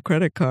couldn't get a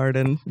credit card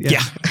and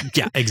yeah,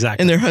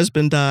 exactly. And their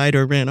husband died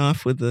or ran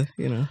off with the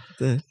nanny.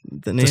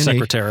 The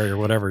secretary or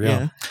whatever.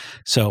 Yeah.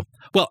 So,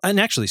 well, and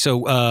actually,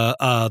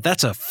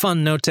 that's a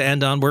fun note to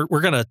end on. We're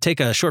going to take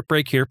a short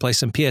break here, play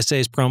some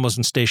PSAs, promos,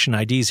 and station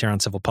IDs here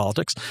on Civil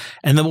Politics,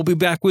 and then we'll be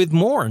back with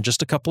more in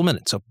just a couple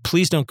minutes. So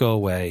please don't go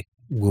away.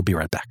 We'll be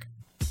right back.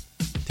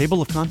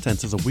 Table of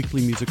Contents is a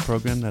weekly music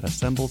program that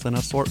assembles an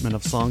assortment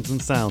of songs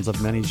and sounds of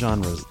many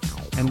genres,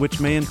 and which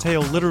may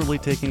entail literally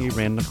taking a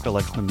random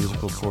collection of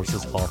musical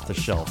sources off the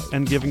shelf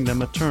and giving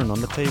them a turn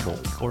on the table,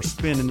 or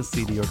spin in the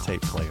CD or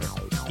tape player.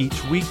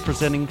 Each week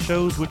presenting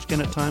shows which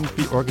can at times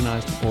be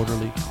organized and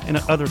orderly, and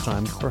at other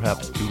times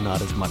perhaps be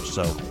not as much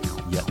so,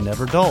 yet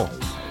never dull.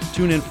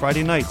 Tune in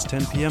Friday nights,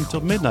 10 p.m.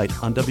 till midnight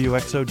on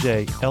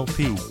WXOJ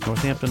LP,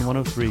 Northampton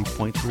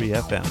 103.3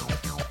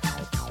 FM.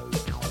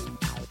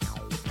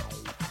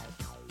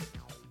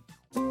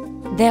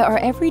 There are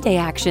everyday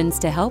actions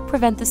to help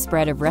prevent the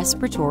spread of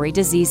respiratory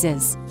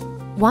diseases.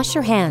 Wash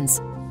your hands.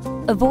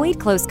 Avoid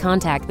close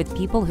contact with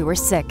people who are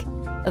sick.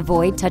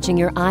 Avoid touching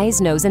your eyes,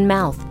 nose, and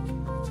mouth.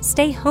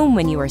 Stay home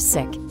when you are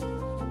sick.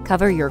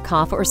 Cover your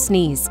cough or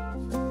sneeze.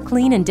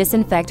 Clean and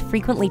disinfect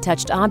frequently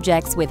touched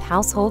objects with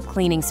household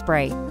cleaning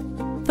spray.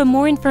 For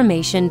more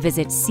information,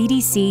 visit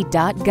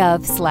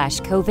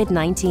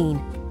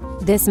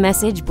cdc.gov/COVID-19. This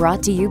message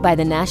brought to you by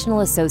the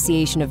National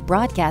Association of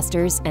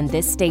Broadcasters and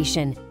this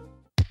station.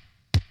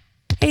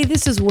 Hey,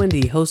 this is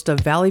Wendy, host of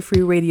Valley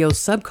Free Radio's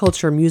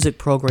Subculture Music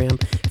Program,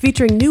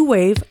 featuring new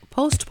wave,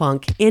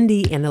 post-punk,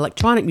 indie, and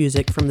electronic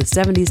music from the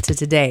 70s to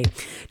today.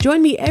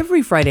 Join me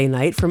every Friday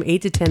night from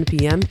 8 to 10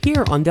 p.m.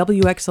 here on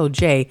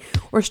WXOJ,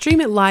 or stream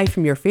it live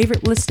from your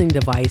favorite listening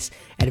device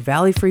at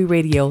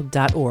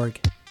valleyfreeradio.org.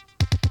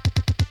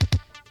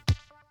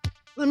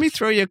 Let me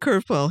throw you a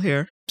curveball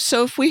here.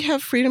 So if we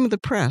have freedom of the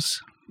press...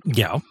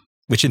 Yeah,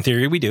 which in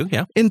theory we do,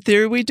 yeah. In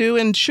theory we do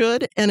and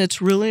should, and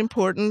it's really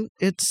important.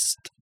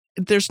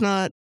 There's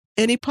not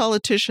any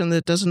politician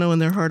that doesn't know in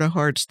their heart of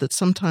hearts that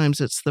sometimes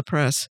it's the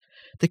press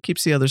that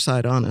keeps the other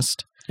side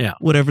honest. Yeah.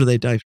 Whatever they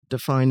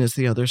define as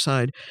the other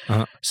side.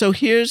 Uh-huh. So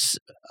here's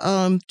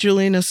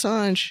Julian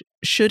Assange.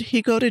 Should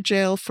he go to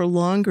jail for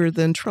longer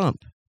than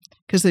Trump?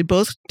 Because they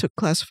both took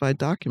classified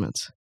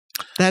documents.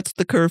 That's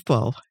the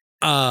curveball.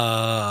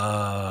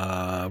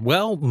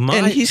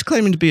 And he's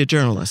claiming to be a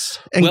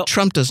journalist. And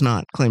Trump does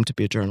not claim to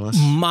be a journalist.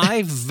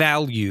 My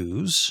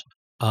values...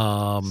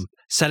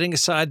 setting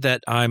aside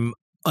that I'm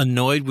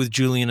annoyed with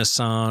Julian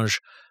Assange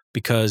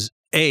because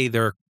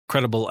there are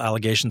credible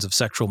allegations of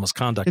sexual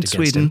misconduct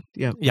against him.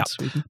 Yeah.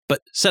 Sweden. But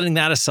setting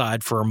that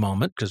aside for a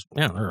moment, because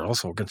they're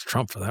also against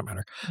Trump for that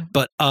matter.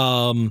 But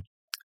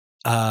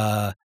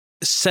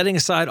setting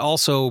aside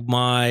also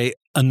my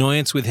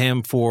annoyance with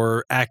him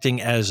for acting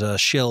as a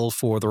shill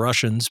for the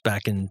Russians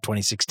back in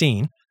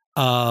 2016,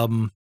 I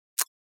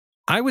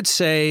would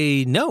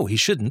say no, he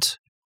shouldn't,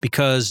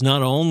 because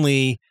not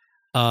only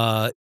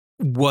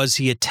was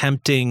he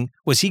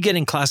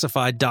getting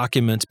classified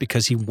documents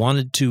because he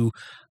wanted to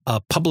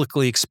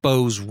publicly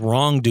expose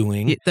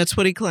wrongdoing? That's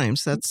what he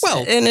claims. And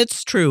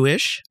it's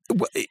true-ish.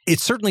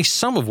 It's certainly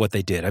some of what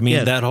they did. I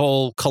mean, that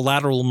whole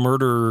collateral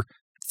murder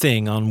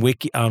thing on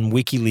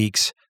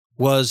WikiLeaks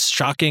was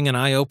shocking and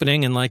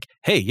eye-opening, and like,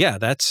 hey, yeah,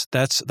 that's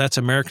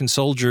American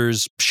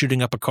soldiers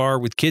shooting up a car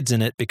with kids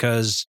in it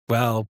because,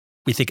 well,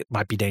 we think it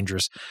might be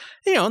dangerous,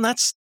 and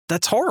that's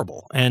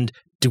horrible. And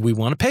do we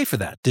want to pay for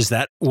that? Is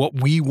that what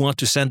we want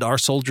to send our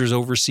soldiers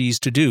overseas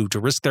to do,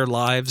 to risk their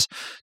lives,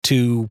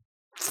 to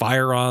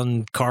fire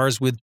on cars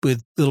with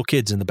little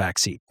kids in the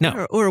backseat?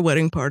 No. Or a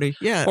wedding party.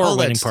 Yeah. Or a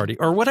wedding party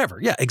or whatever.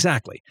 Yeah,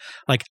 exactly.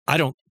 Like, I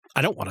don't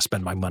want to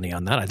spend my money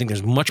on that. I think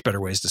there's much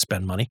better ways to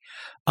spend money.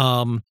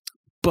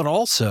 But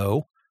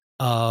also,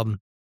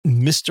 Mr.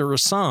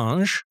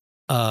 Assange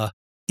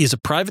is a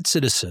private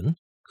citizen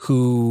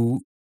who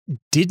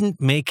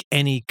didn't make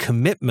any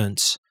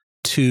commitments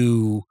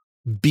to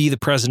be the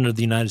president of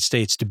the United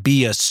States, to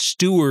be a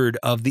steward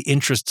of the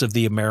interests of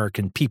the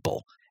American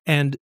people.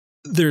 And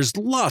there's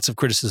lots of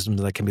criticism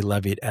that can be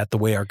levied at the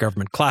way our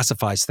government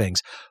classifies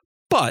things.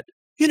 But,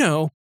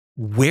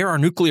 where our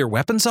nuclear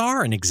weapons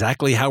are and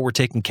exactly how we're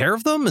taking care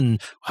of them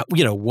and,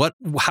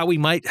 how we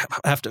might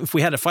have to, if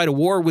we had to fight a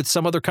war with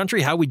some other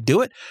country, how we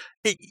do it.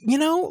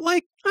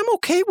 I'm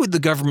okay with the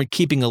government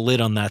keeping a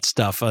lid on that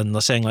stuff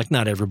and saying, like,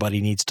 not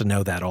everybody needs to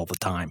know that all the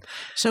time.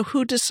 So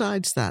who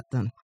decides that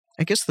then?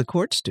 I guess the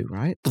courts do,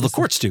 right? Well, the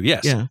courts do,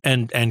 yes. Yeah.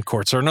 And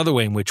courts are another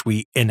way in which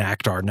we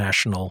enact our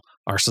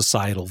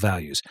societal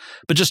values.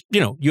 But just,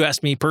 you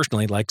asked me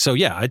personally, like, so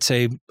yeah, I'd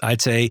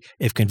say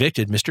if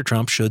convicted, Mr.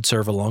 Trump should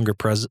serve a longer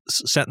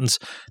sentence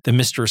than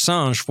Mr.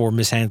 Assange for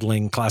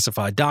mishandling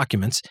classified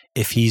documents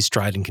if he's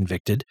tried and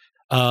convicted.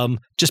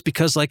 Just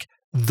because, like,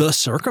 the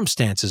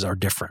circumstances are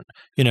different.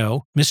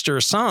 Mr.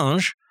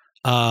 Assange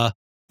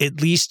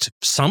at least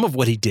some of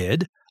what he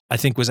did, I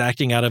think, was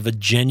acting out of a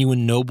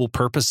genuine noble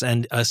purpose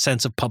and a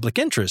sense of public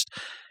interest.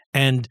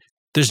 And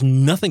there's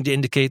nothing to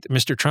indicate that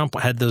Mr. Trump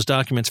had those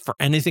documents for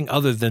anything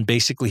other than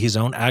basically his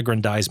own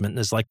aggrandizement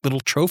as like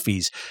little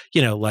trophies,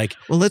 like.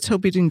 Well, let's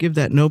hope he didn't give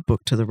that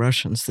notebook to the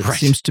Russians. That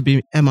seems to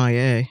be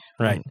MIA.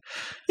 Right.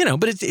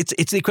 But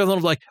it's the equivalent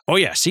of like, oh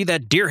yeah, see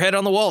that deer head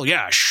on the wall?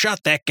 Yeah, I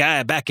shot that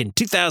guy back in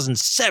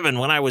 2007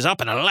 when I was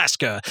up in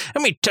Alaska.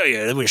 Let me tell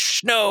you, there was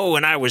snow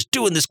and I was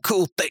doing this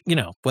cool thing,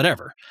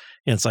 whatever.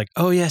 And it's like,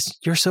 oh yes,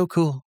 you're so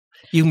cool.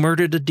 You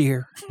murdered a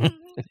deer.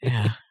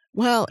 Yeah.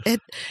 Well,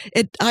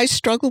 I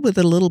struggle with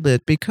it a little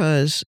bit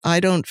because I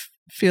don't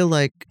feel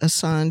like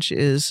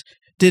Assange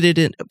did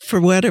it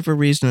for whatever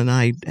reason, and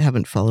I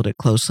haven't followed it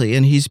closely.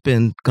 And he's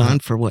been gone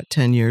for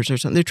 10 years or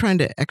something. They're trying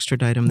to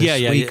extradite him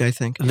this week, I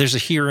think. And there's a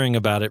hearing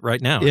about it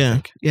right now. Yeah, I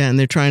think. Yeah, and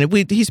they're trying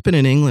to. He's been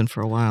in England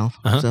for a while.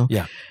 So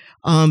yeah.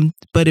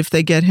 But if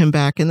they get him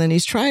back and then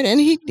he's tried, and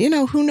he,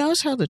 who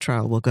knows how the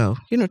trial will go?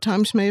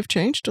 Times may have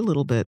changed a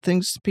little bit.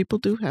 People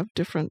do have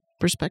different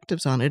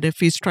perspectives on it. If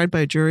he's tried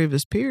by a jury of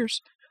his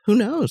peers. Who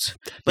knows?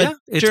 But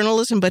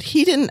journalism, but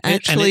he didn't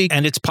actually.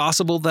 And it's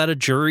possible that a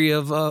jury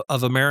of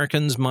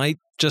Americans might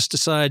just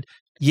decide,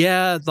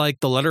 yeah, like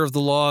the letter of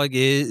the law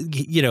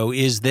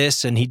is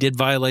this, and he did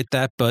violate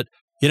that, but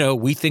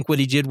we think what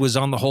he did was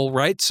on the whole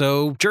right,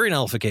 so jury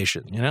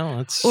nullification.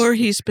 It's or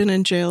he's been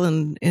in jail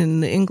in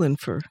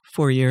England for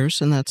 4 years,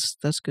 and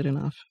that's good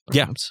enough.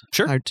 Perhaps. Yeah,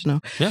 sure. Hard to know.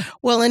 Yeah.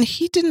 Well, and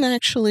he didn't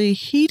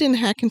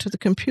hack into the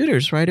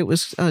computers, right? It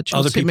was Chelsea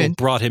other people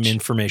brought him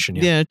information.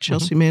 Yeah,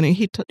 Chelsea Manning.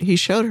 He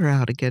showed her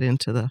how to get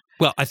into the.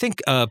 Well, I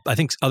think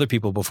other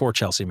people before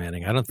Chelsea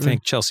Manning. I don't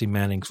think Chelsea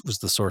Manning was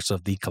the source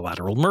of the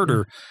collateral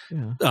murder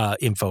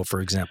info, for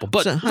example.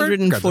 But it's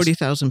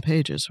 140,000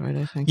 pages, right?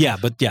 I think. Yeah,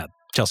 but yeah.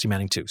 Chelsea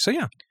Manning too. So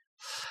yeah.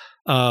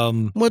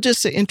 Well,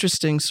 just the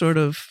interesting sort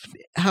of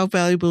how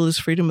valuable is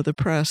freedom of the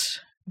press?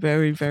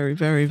 Very, very,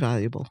 very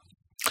valuable.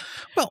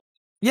 Well,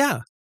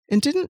 yeah.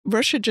 And didn't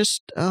Russia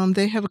just?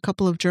 They have a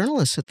couple of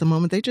journalists at the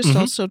moment. They just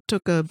also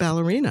took a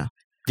ballerina.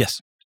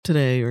 Yes.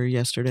 Today or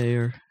yesterday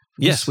or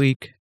this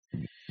week.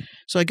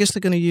 So I guess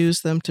they're going to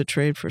use them to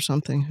trade for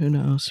something. Who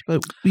knows?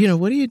 But,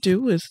 what do you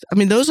do with... I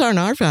mean, those aren't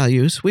our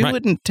values. We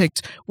wouldn't take...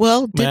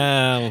 Well,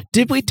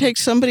 did we take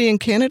somebody in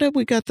Canada?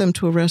 We got them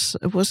to arrest...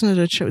 Wasn't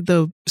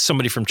it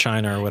somebody from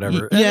China or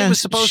whatever. Yeah,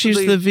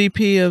 she's the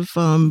VP of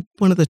one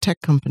of the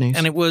tech companies.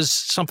 And it was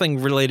something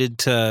related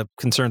to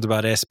concerns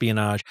about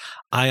espionage.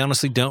 I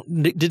honestly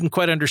didn't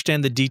quite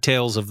understand the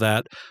details of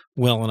that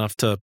well enough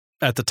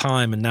at the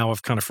time, and now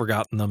I've kind of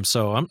forgotten them.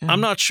 So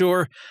I'm not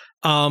sure.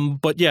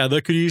 But yeah, there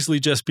could easily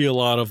just be a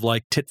lot of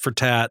like tit for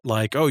tat,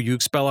 like, oh, you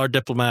expel our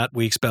diplomat,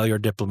 we expel your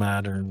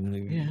diplomat, or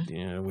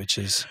which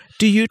is.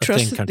 Do you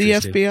trust the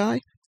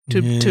FBI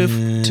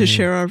to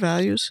share our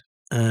values?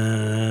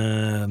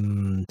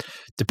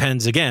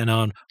 Depends again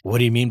on what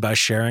do you mean by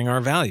sharing our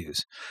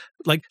values.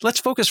 Like, let's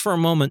focus for a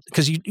moment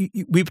because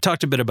we've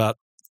talked a bit about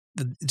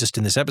just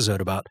in this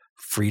episode about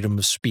freedom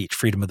of speech,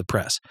 freedom of the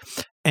press,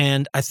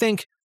 and I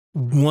think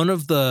one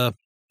of the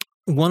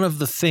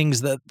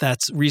things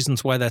that's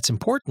reasons why that's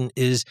important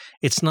is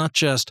it's not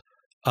just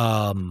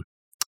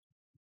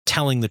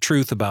telling the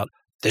truth about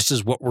this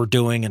is what we're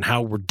doing and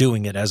how we're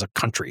doing it as a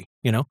country.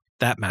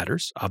 That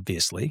matters,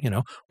 obviously.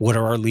 What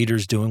are our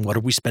leaders doing? What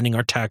are we spending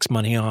our tax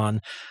money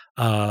on?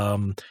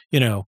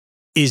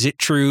 Is it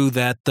true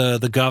that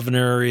the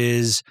governor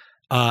is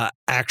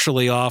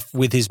actually off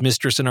with his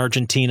mistress in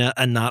Argentina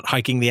and not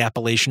hiking the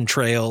Appalachian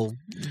Trail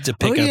to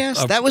pick up? Oh,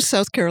 yes. That was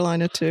South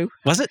Carolina, too.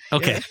 Was it?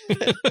 Okay.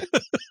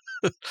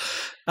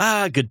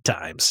 Yeah. Good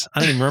times. I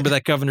don't even remember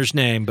that governor's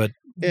name, but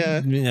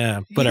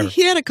yeah, whatever.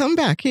 He had a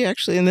comeback. He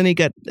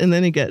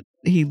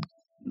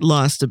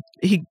lost.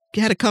 He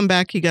had a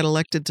comeback. He got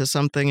elected to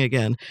something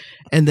again.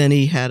 And then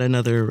he had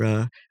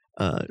another...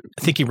 I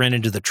think he ran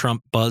into the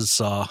Trump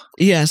buzzsaw.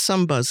 Yeah,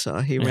 some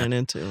buzzsaw he ran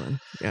into.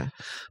 And,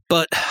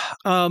 But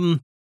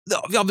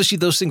obviously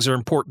those things are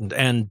important.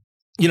 And,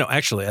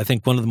 actually, I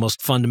think one of the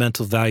most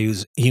fundamental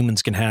values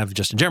humans can have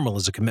just in general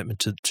is a commitment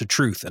to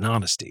truth and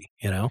honesty,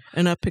 And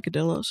not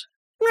picadillos.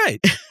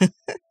 Right.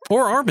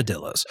 Or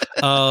armadillos.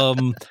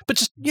 But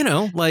just,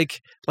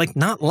 like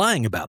not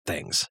lying about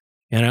things,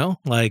 and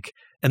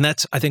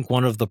that's, I think,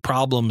 one of the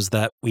problems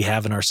that we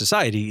have in our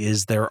society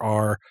is there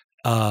are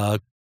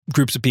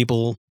groups of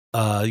people,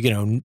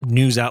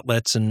 news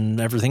outlets and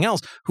everything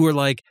else who are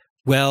like,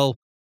 well,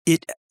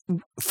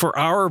 for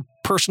our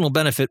personal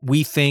benefit,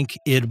 we think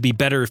it'd be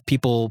better if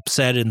people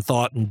said and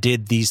thought and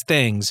did these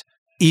things,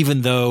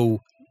 even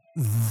though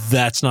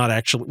that's not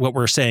actually what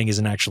we're saying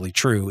isn't actually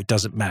true. It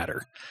doesn't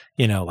matter,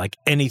 like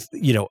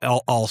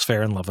all's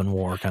fair in love and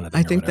war kind of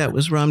thing. I think that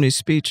was Romney's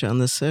speech on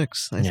the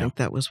 6th. I think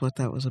that was what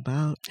that was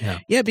about.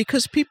 Yeah,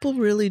 because people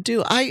really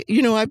do. I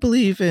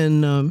believe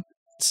in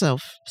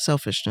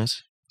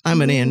selfishness.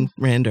 I'm an Ayn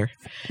Rander.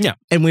 Yeah.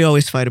 And we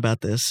always fight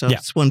about this. So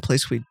it's one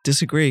place we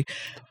disagree.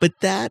 But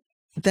that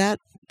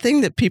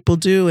thing that people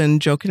do,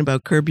 and joking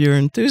about Curb Your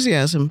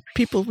Enthusiasm,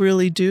 people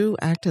really do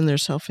act in their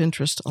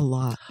self-interest a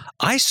lot.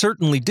 I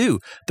certainly do.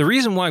 The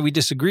reason why we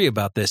disagree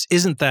about this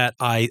isn't that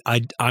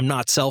I'm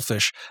not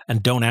selfish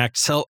and don't act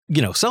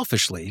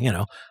selfishly.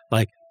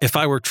 Like if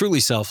I were truly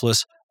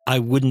selfless, I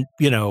wouldn't,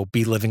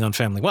 be living on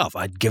family wealth.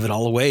 I'd give it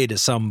all away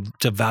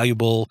to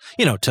valuable,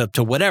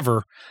 to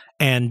whatever,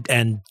 and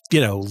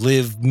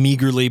live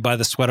meagerly by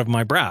the sweat of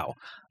my brow.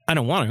 I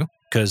don't want to,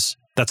 because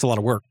that's a lot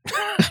of work.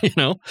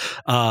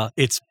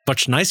 It's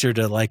much nicer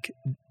to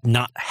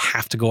not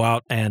have to go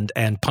out and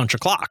punch a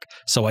clock.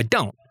 So I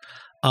don't.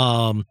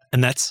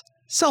 And that's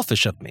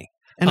selfish of me.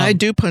 And I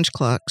do punch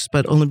clocks,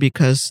 but only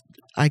because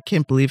I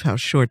can't believe how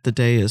short the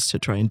day is to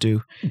try and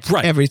do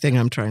everything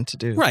I'm trying to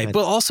do. Right.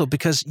 But also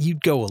because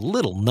you'd go a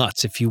little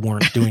nuts if you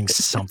weren't doing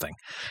something.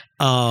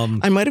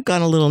 I might have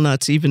gone a little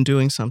nuts even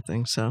doing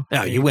something. So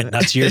yeah, you went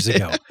nuts years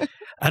ago.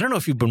 I don't know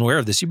if you've been aware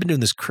of this. You've been doing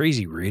this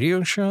crazy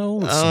radio show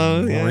with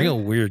some real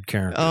weird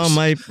characters.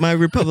 Oh, my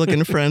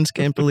Republican friends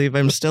can't believe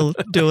I'm still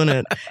doing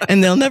it.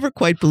 And they'll never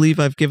quite believe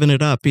I've given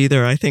it up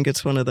either. I think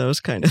it's one of those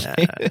kind of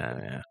things.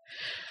 Yeah.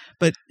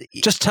 But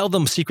just tell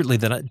them secretly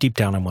that deep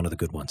down I'm one of the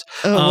good ones.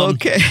 Oh,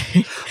 okay.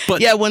 But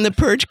yeah, when the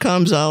purge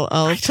comes,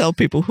 I'll tell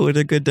people who are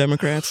the good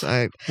Democrats.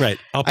 I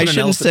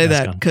shouldn't say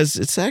that because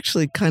it's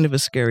actually kind of a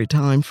scary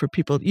time for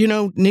people.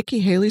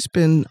 Nikki Haley's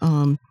been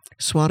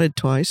swatted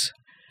twice.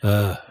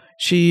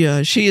 She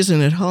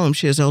isn't at home.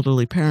 She has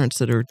elderly parents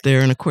that are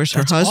there, and of course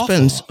her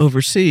husband's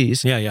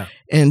overseas. Yeah.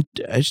 And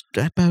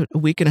about a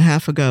week and a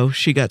half ago,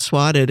 she got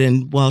swatted,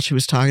 and while she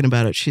was talking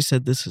about it, she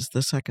said this is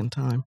the second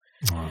time.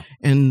 Wow.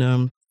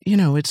 And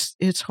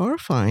it's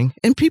horrifying.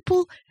 And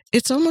people,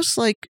 it's almost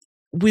like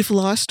we've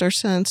lost our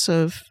sense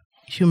of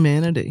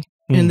humanity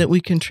and that we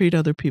can treat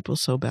other people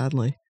so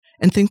badly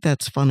and think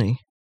that's funny,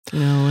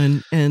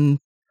 and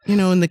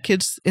the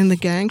kids in the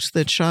gangs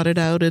that shot it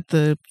out at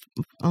the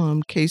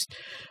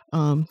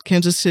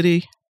Kansas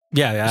City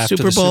after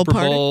Super Bowl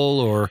party.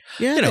 Or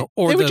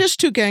they were just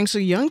two gangs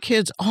of young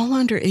kids, all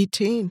under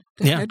 18,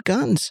 that had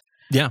guns.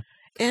 Yeah.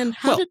 And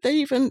how did they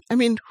even,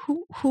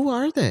 who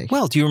are they?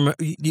 Well, do you remember,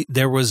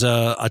 there was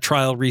a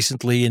trial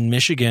recently in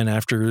Michigan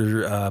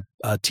after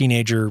a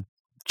teenager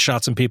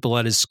shot some people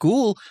at his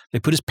school. They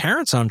put his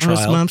parents on trial.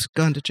 His mom's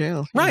gone to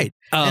jail. Right.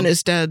 And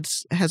his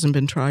dad's hasn't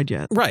been tried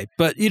yet. Right.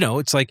 But,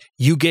 it's like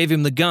you gave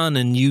him the gun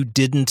and you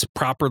didn't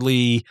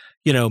properly,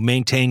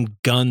 maintain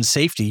gun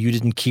safety. You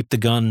didn't keep the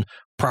gun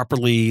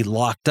properly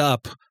locked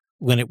up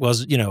when it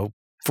was,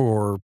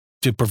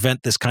 to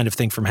prevent this kind of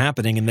thing from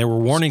happening. And there were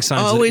warning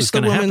signs that it was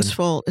going to happen. Always the woman's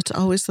fault. It's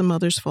always the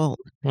mother's fault.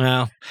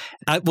 Well,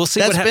 we'll see.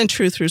 That's been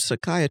true through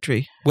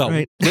psychiatry. Well,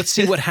 right? Let's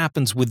see what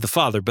happens with the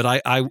father.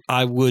 But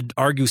I would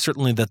argue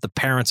certainly that the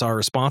parents are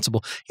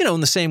responsible,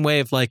 in the same way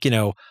of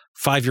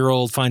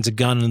 5-year-old finds a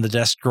gun in the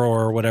desk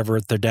drawer or whatever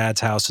at their dad's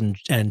house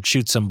and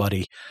shoots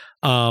somebody.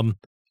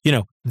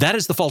 That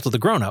is the fault of the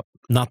grown-up,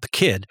 not the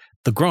kid.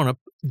 The grown-up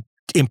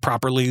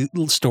improperly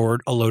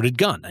stored a loaded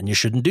gun, and you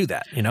shouldn't do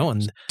that, and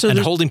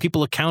holding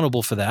people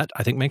accountable for that,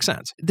 I think makes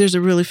sense. There's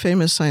a really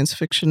famous science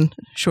fiction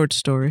short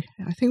story.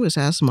 I think it was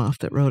Asimov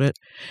that wrote it,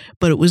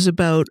 but it was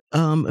about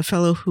a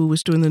fellow who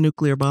was doing the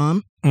nuclear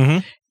bomb,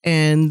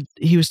 and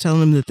he was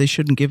telling them that they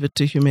shouldn't give it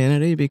to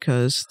humanity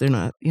because they're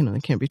not, they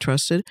can't be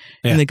trusted,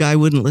 and the guy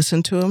wouldn't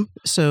listen to him.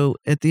 So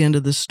at the end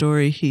of the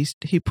story,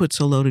 he puts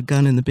a loaded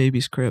gun in the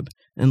baby's crib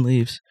and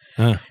leaves.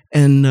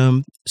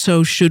 And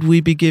so should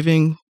we be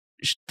giving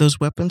those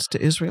weapons to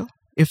Israel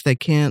if they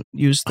can't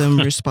use them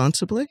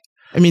responsibly?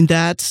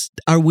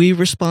 Are we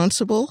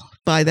responsible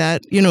by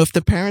that? If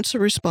the parents are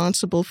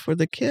responsible for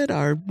the kid,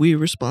 are we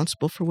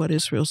responsible for what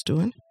Israel's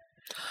doing?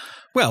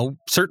 Well,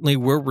 certainly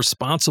we're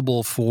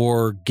responsible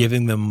for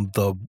giving them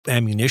the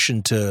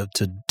ammunition to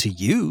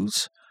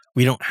use.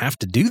 We don't have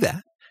to do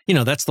that.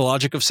 That's the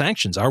logic of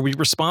sanctions. Are we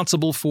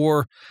responsible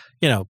for,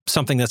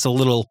 something that's a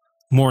little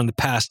more in the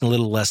past and a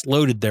little less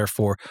loaded,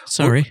 therefore?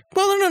 Sorry.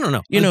 Well,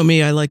 no. You know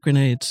me, I like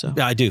grenades. So.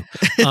 Yeah, I do.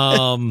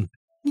 You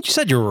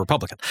said you were a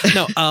Republican.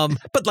 No,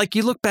 but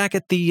you look back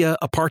at the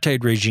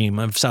apartheid regime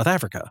of South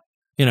Africa.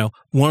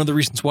 One of the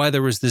reasons why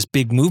there was this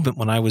big movement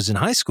when I was in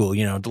high school,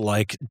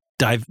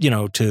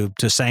 to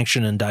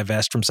sanction and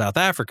divest from South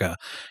Africa,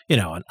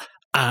 and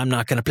I'm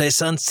not going to play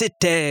Sun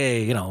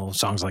City,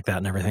 songs like that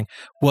and everything,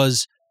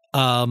 was,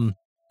 when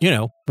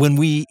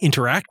we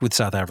interact with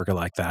South Africa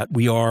like that,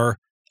 we are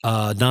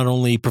not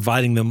only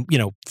providing them,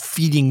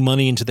 feeding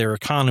money into their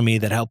economy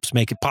that helps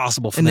make it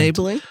possible for them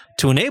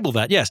to enable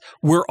that. Yes,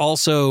 we're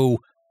also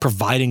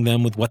providing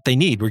them with what they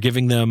need. We're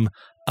giving them,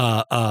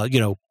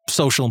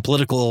 social and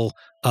political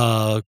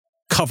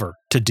cover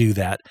to do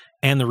that,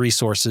 and the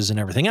resources and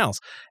everything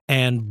else.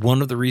 And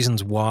one of the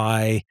reasons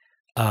why,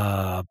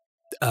 South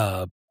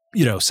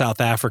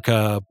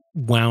Africa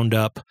wound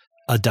up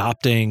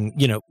adopting,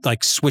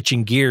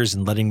 switching gears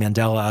and letting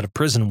Mandela out of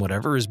prison,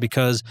 whatever, is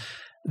because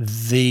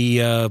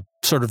the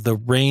sort of the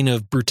reign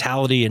of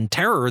brutality and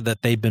terror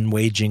that they've been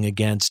waging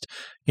against,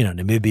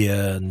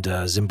 Namibia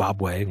and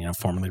Zimbabwe,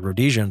 formerly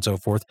Rhodesia and so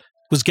forth,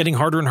 was getting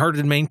harder and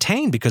harder to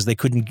maintain because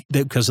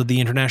because of the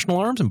international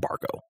arms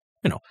embargo.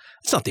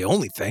 It's not the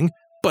only thing,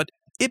 but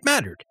it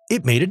mattered.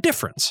 It made a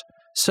difference.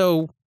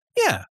 So,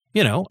 yeah,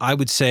 I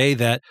would say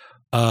that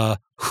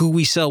who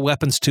we sell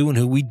weapons to and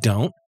who we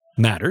don't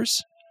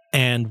matters.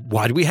 And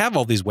why do we have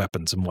all these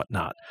weapons and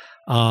whatnot?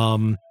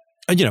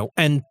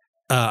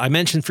 I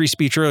mentioned free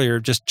speech earlier,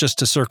 just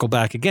to circle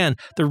back again.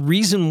 The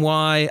reason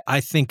why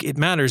I think it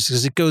matters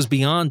is it goes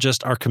beyond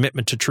just our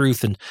commitment to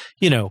truth and,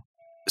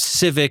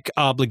 civic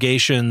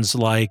obligations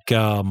like,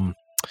 you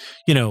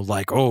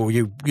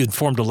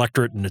informed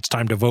electorate and it's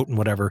time to vote and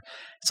whatever.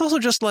 It's also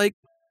just like,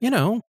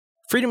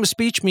 freedom of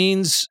speech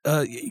means,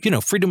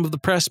 freedom of the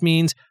press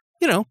means,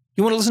 you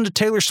want to listen to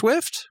Taylor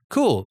Swift?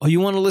 Cool. Oh, you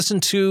want to listen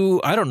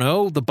to, I don't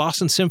know, the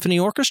Boston Symphony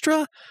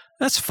Orchestra?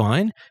 That's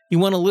fine. You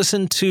want to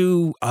listen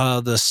to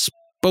the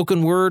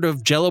spoken word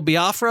of Jello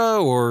Biafra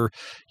or,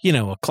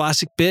 a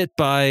classic bit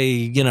by,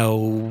 Henny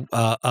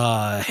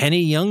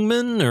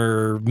Youngman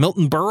or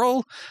Milton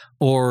Berle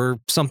or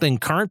something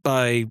current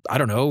by, I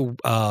don't know,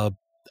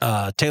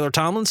 Taylor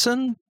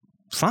Tomlinson?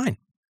 Fine.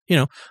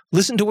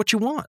 Listen to what you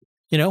want,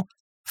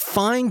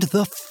 find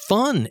the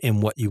fun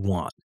in what you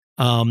want.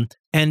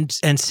 And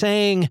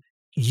saying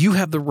you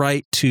have the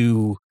right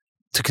to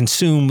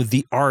consume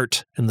the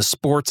art and the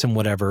sports and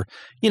whatever,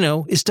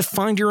 is to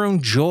find your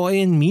own joy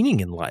and meaning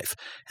in life.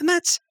 And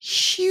that's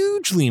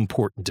hugely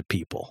important to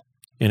people,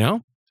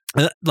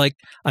 Like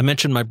I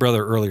mentioned my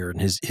brother earlier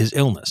and his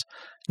illness.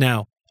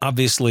 Now,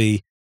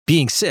 obviously,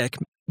 being sick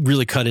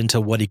really cut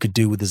into what he could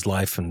do with his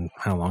life and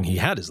how long he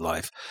had his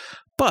life.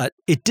 But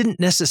it didn't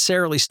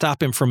necessarily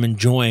stop him from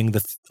enjoying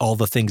all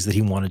the things that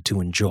he wanted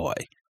to enjoy.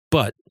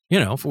 But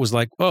if it was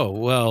like, oh,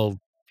 well,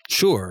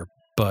 sure,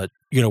 but,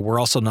 we're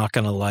also not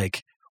going to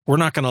we're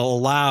not going to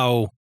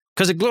allow,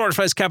 because it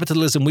glorifies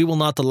capitalism, we will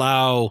not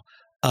allow,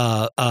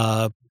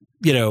 Rick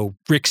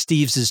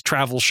Steves'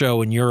 travel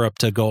show in Europe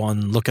to go on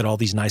and look at all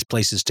these nice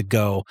places to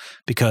go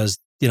because,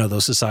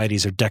 those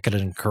societies are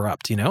decadent and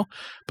corrupt,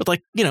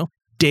 But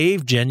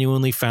Dave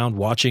genuinely found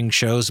watching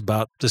shows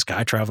about this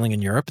guy traveling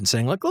in Europe and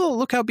saying like, oh,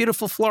 look how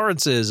beautiful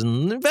Florence is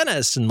and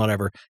Venice and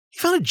whatever. He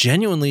found it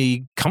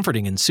genuinely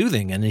comforting and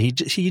soothing, and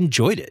he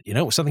enjoyed it. It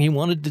was something he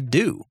wanted to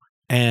do.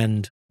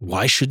 And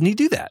why shouldn't he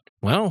do that?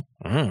 Well,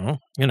 I don't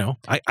know.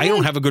 I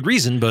don't have a good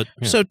reason, but...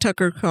 So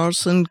Tucker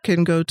Carlson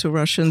can go to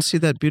Russia and see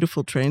that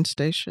beautiful train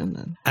station?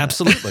 And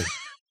Absolutely.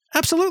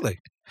 Absolutely.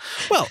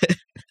 Well,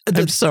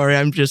 I'm sorry.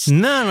 I'm just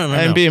no.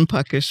 I'm being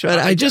puckish. But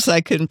I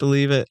couldn't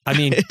believe it. I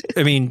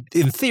mean,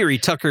 in theory,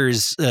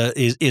 Tucker's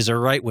is a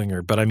right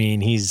winger, but I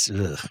mean, he's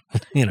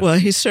Well,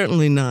 he's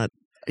certainly not.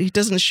 He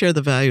doesn't share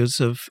the values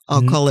of,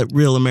 I'll call it,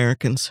 real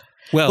Americans.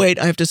 Well, wait,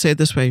 I have to say it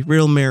this way: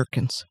 real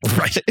Americans.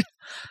 Right.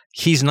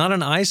 He's not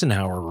an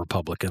Eisenhower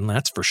Republican,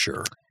 that's for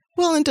sure.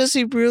 Well, and does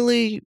he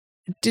really?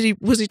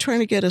 Was he trying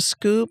to get a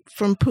scoop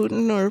from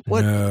Putin or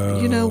what?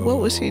 No. What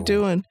was he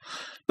doing?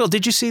 Well,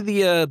 did you see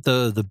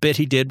the bit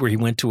he did where he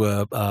went to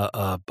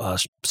a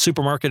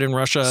supermarket in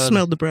Russia?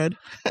 Smelled the bread.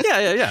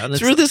 Yeah. And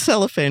through the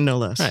cellophane, no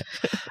less. Right.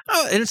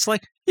 Oh, and it's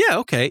like, yeah,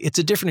 okay, it's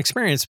a different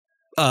experience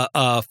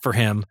for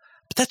him,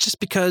 but that's just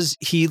because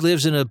he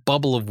lives in a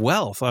bubble of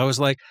wealth. I was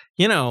like,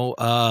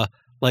 oh,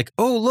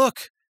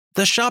 look,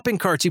 the shopping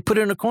carts, you put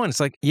in a coin. It's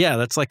like, yeah,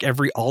 that's like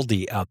every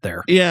Aldi out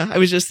there. Yeah, I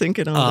was just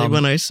thinking Aldi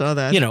when I saw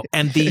that.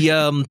 And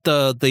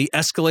the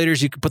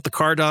escalators you could put the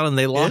card on and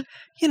they lock.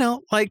 Yeah.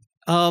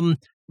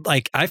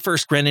 Like I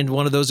first ran into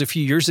one of those a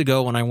few years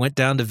ago when I went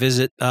down to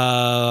visit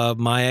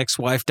my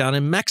ex-wife down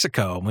in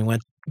Mexico, and we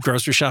went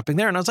grocery shopping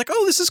there, and I was like,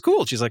 "Oh, this is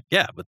cool." She's like,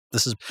 "Yeah, but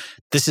this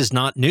is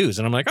not news,"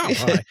 and I'm like, "Oh,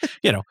 all right."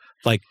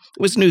 Like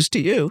it was news to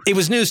you. It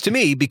was news to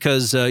me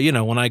because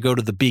when I go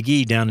to the Big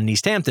E down in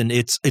East Hampton,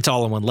 it's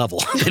all on one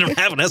level. They don't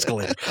have an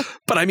escalator,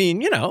 but I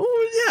mean,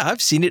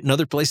 I've seen it in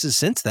other places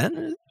since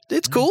then.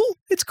 It's cool.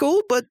 It's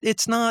cool, but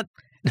it's not.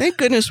 Thank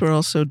goodness we're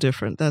all so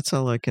different. That's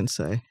all I can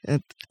say,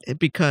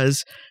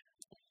 because.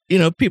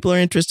 People are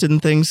interested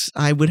in things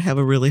I would have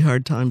a really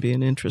hard time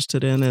being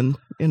interested in. And,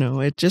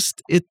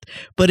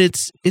 but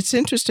it's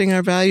interesting,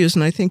 our values.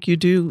 And I think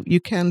you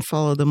can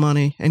follow the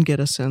money and get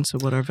a sense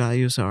of what our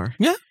values are.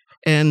 Yeah.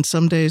 And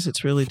some days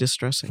it's really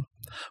distressing.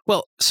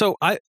 Well, so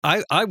I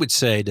would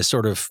say to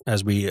sort of,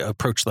 as we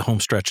approach the home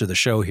stretch of the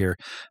show here,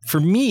 for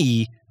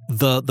me,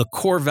 the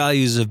core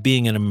values of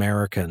being an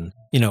American,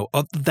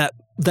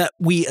 that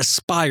we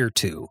aspire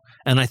to,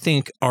 and I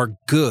think are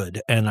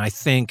good, and I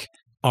think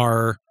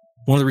are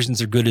one of the reasons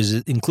they're good is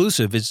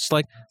inclusive. It's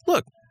like,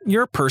 look,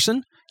 you're a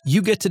person.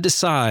 You get to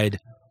decide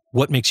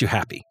what makes you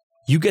happy.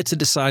 You get to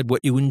decide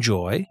what you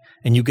enjoy,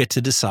 and you get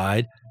to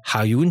decide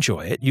how you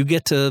enjoy it. You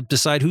get to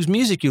decide whose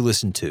music you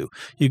listen to.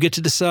 You get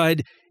to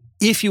decide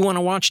if you want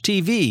to watch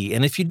TV.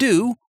 And if you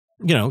do,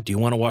 do you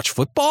want to watch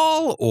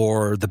football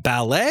or the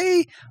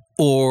ballet?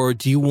 Or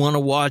do you want to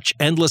watch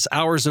endless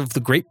hours of the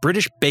Great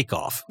British Bake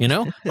Off?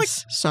 Like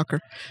soccer.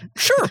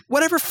 Sure,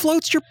 whatever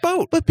floats your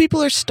boat. But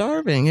people are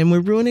starving and we're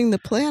ruining the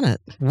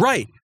planet.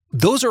 Right.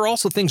 Those are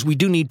also things we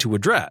do need to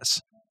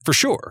address, for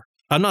sure.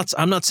 I'm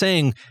not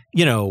saying,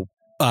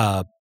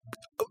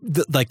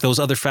 those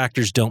other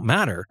factors don't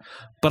matter.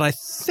 But I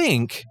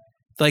think,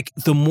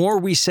 the more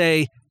we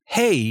say,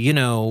 hey,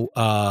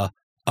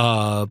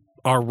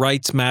 our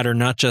rights matter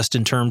not just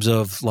in terms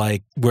of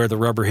like where the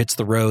rubber hits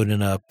the road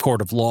in a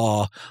court of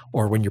law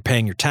or when you're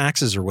paying your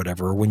taxes or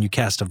whatever, or when you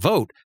cast a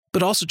vote,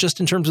 but also just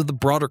in terms of the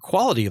broader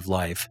quality of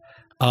life.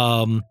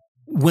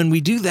 When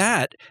we do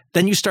that,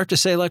 then you start to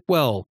say like,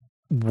 well,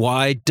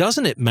 why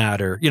doesn't it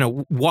matter?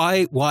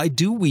 Why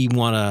do we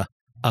want to,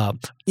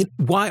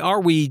 why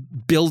are we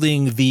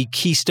building the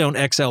Keystone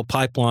XL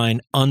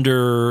pipeline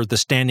under the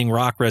Standing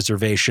Rock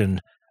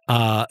Reservation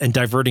and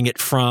diverting it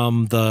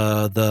from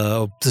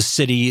the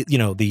city,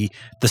 the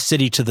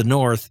city to the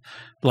north?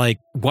 Like,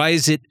 why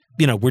is it,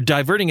 we're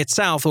diverting it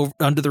south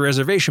under the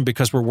reservation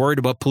because we're worried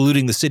about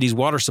polluting the city's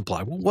water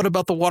supply. Well, what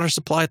about the water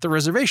supply at the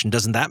reservation?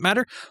 Doesn't that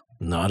matter?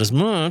 Not as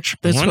much.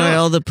 That's why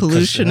all the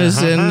pollution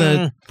is in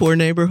the poor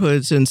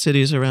neighborhoods and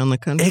cities around the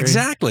country.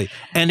 Exactly.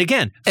 And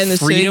again,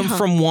 freedom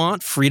from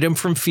want, freedom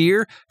from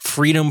fear,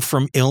 freedom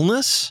from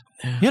illness.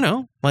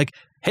 Like,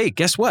 hey,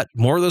 guess what?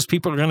 More of those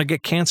people are going to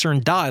get cancer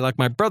and die like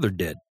my brother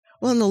did.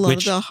 Well, and a lot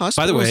of the hospitals,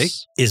 by the way,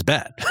 is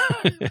bad.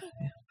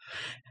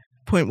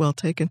 Point well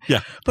taken.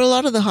 Yeah. But a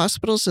lot of the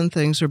hospitals and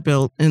things are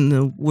built in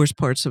the worst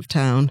parts of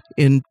town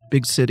in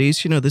big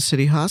cities, the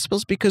city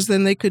hospitals, because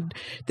then they could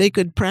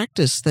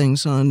practice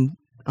things on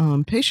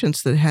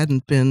patients that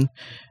hadn't been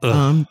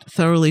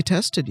thoroughly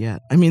tested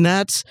yet. I mean,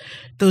 that's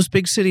those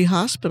big city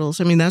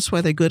hospitals. I mean, that's why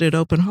they're good at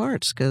open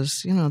hearts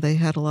because, they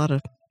had a lot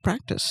of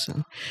practice.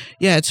 And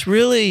yeah, it's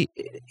really,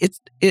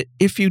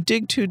 if you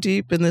dig too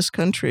deep in this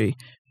country,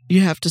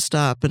 you have to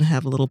stop and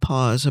have a little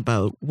pause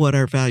about what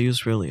our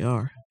values really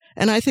are.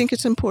 And I think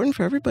it's important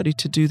for everybody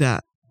to do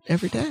that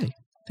every day.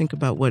 Think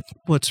about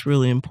what's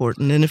really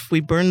important. And if we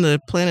burn the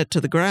planet to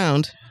the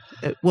ground,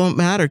 it won't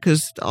matter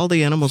because all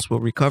the animals will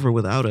recover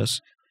without us.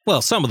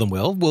 Well, some of them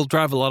will. We'll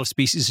drive a lot of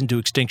species into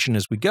extinction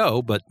as we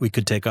go, but we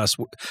could take us.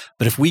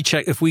 But if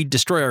we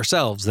destroy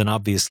ourselves, then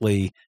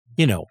obviously,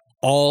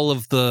 all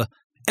of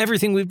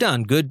everything we've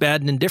done, good,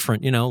 bad, and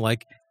indifferent,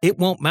 like it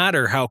won't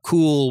matter how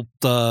cool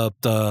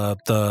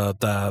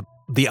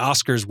the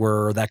Oscars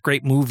were, or that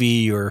great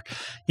movie, or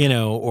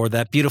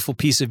that beautiful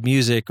piece of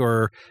music,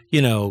 or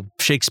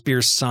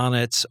Shakespeare's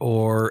sonnets,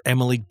 or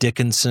Emily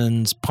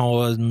Dickinson's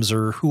poems,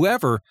 or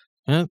whoever.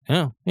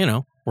 We're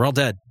all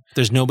dead.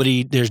 There's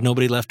nobody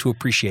left to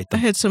appreciate them.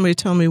 I had somebody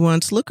tell me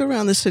once, look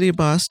around the city of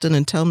Boston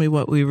and tell me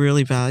what we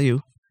really value.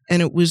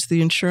 And it was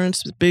the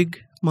insurance, big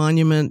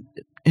monument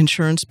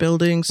insurance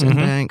buildings and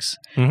banks.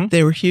 Mm-hmm.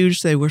 They were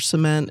huge. They were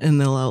cement,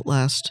 and they'll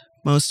outlast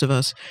most of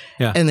us.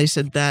 Yeah. And they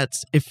said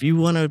that's, if you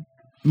want to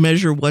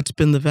measure what's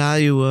been the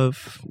value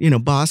of,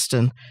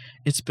 Boston,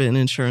 it's been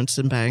insurance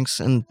and banks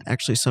and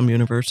actually some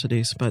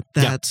universities, but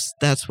that's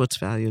what's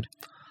valued.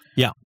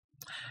 Yeah.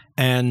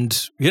 And,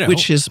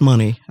 which is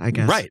money, I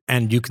guess. Right.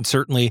 And you can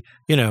certainly,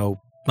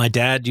 my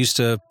dad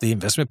the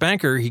investment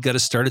banker, he got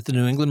his start at the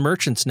New England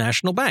Merchants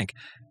National Bank.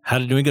 How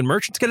did New England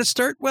Merchants get its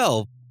start?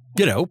 Well,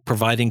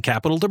 providing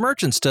capital to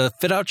merchants to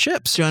fit out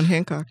ships. John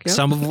Hancock, yeah.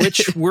 Some of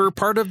which were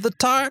part of the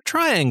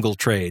triangle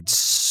trade.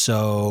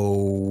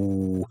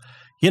 So,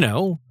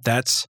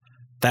 that's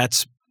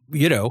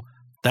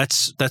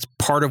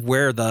part of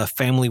where the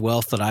family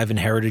wealth that I've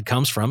inherited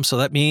comes from. So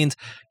that means,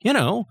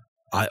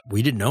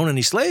 we didn't own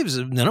any slaves.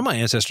 None of my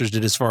ancestors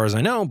did, as far as I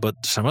know,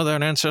 but some of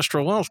that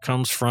ancestral wealth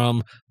comes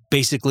from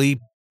basically,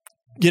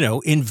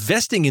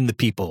 investing in the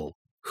people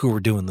who were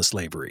doing the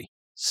slavery.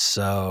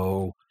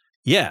 So,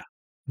 yeah,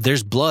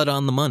 there's blood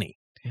on the money.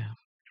 Yeah.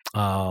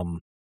 I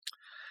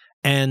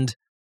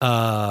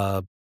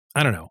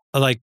don't know,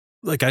 like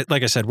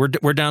I said,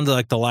 we're down to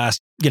like the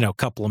last,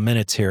 couple of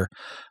minutes here,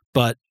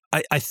 but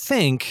I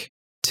think,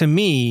 to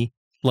me,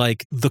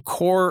 like the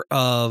core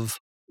of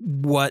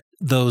what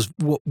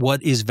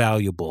is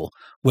valuable,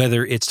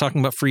 whether it's talking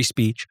about free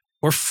speech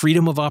or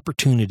freedom of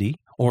opportunity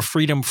or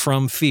freedom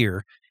from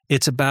fear,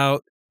 it's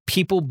about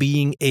people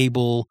being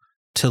able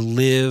to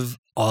live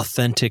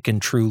authentic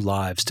and true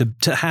lives,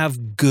 to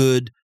have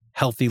good,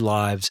 healthy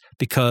lives,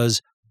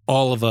 because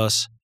all of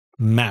us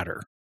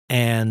matter.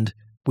 And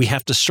we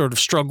have to sort of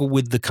struggle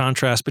with the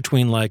contrast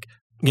between like,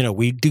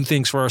 we do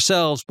things for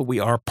ourselves, but we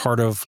are part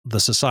of the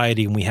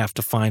society and we have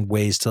to find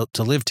ways to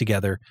live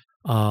together.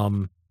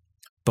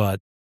 But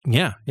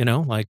yeah,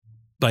 like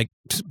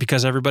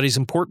because everybody's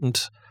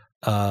important,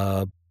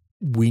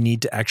 we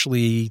need to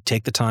actually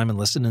take the time and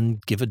listen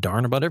and give a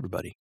darn about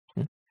everybody.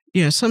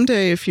 Yeah,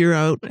 someday if you're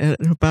out and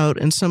about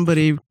and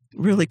somebody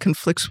really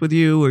conflicts with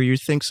you or you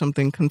think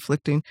something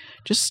conflicting,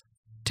 just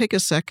take a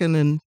second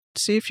and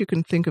see if you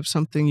can think of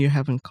something you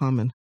have in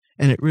common.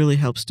 And it really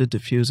helps to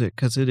diffuse it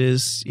because it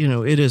is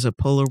a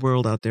polar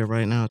world out there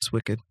right now. It's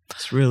wicked.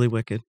 It's really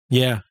wicked.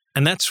 Yeah.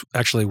 And that's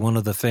actually one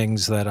of the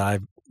things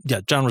that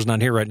John was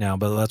not here right now,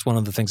 but that's one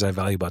of the things I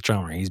value about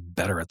John. He's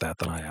better at that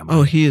than I am.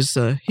 Oh, he's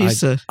way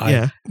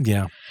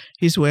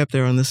up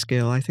there on the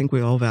scale. I think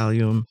we all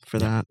value him for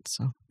that.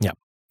 So yeah.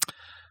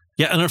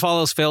 Yeah, and if all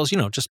else fails,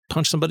 just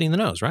punch somebody in the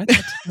nose, right?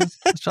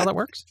 That's how that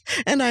works.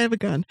 And I have a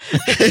gun.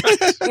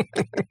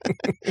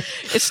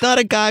 It's not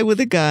a guy with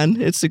a gun.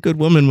 It's a good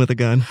woman with a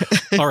gun.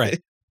 All right.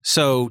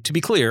 So to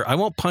be clear, I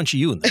won't punch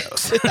you in the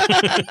nose.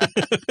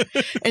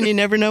 And you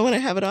never know when I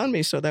have it on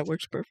me, so that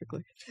works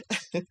perfectly.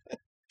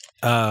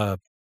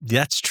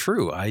 That's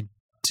true. I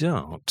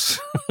don't.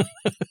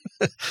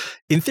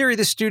 In theory,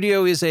 the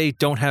studio is a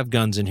don't have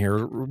guns in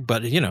here,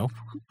 but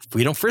if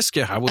we don't frisk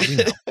you, how would we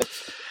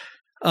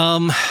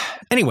know?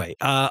 Anyway,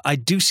 I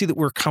do see that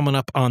we're coming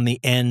up on the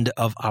end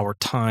of our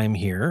time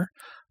here.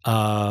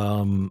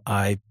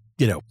 I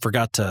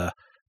forgot to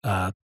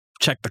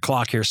check the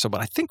clock here, but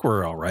I think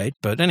we're all right.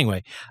 But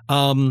anyway,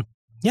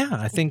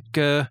 I think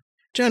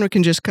John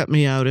can just cut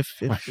me out if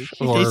he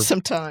needs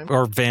some time,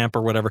 or vamp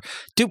or whatever.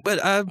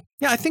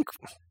 I think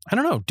I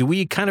don't know. Do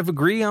we kind of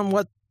agree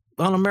on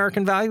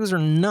American values or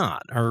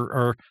not,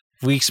 or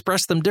we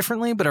express them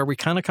differently, but are we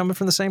kind of coming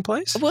from the same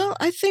place? Well,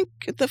 I think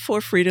the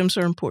 4 freedoms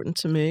are important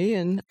to me,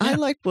 and I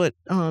like what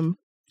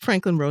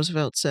Franklin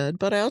Roosevelt said,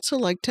 but I also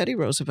like Teddy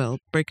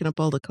Roosevelt breaking up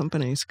all the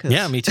companies.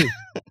 Yeah, me too.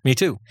 Me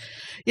too.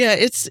 Yeah,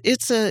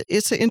 it's an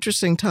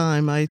interesting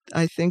time. I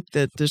think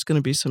that there's going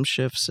to be some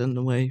shifts in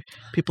the way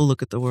people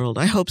look at the world.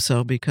 I hope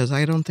so, because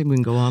I don't think we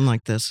can go on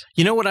like this.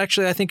 You know what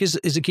actually I think is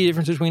a key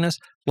difference between us?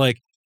 Like,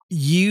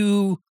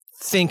 you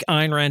think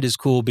Ayn Rand is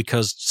cool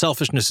because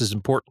selfishness is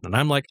important, and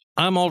I'm like,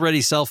 I'm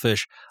already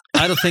selfish.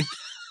 I don't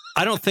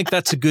think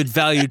that's a good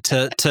value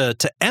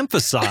to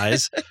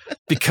emphasize,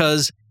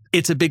 because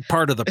it's a big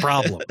part of the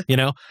problem,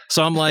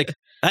 So I'm like,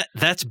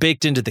 that's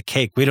baked into the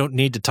cake. We don't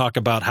need to talk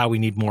about how we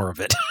need more of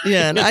it.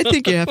 Yeah, and I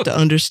think you have to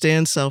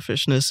understand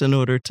selfishness in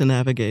order to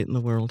navigate in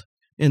the world,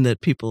 in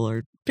that people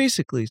are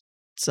basically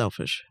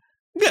selfish.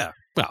 Yeah,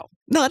 well.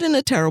 Not in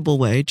a terrible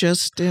way,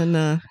 just in,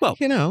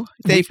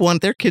 they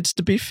want their kids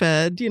to be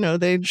fed,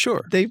 they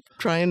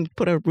try and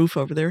put a roof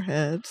over their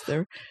heads.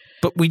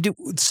 But we do,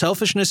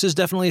 selfishness is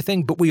definitely a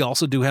thing, but we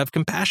also do have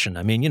compassion.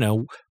 I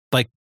mean,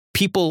 like,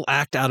 people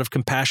act out of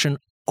compassion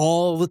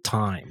all the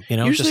time,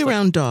 Usually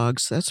around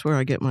dogs. That's where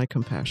I get my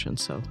compassion.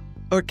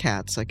 Or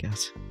cats, I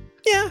guess.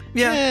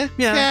 Yeah.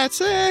 Cats.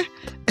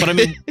 But I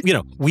mean,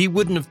 we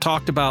wouldn't have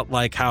talked about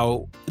like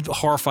how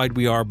horrified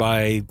we are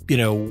by,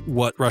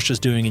 what Russia's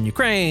doing in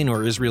Ukraine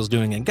or Israel's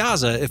doing in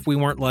Gaza if we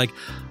weren't like,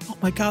 oh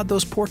my God,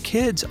 those poor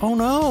kids. Oh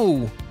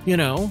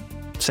no.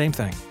 Same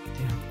thing.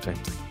 Yeah, same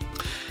thing.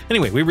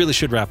 Anyway, we really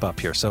should wrap up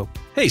here. So,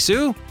 hey,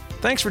 Sue.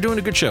 Thanks for doing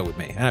a good show with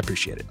me. I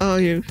appreciate it. Oh,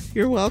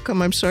 you're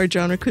welcome. I'm sorry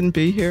John couldn't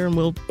be here, and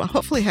we'll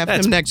hopefully have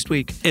him next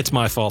week. It's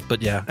my fault,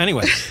 but yeah.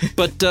 Anyway,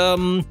 but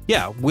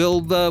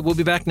we'll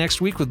be back next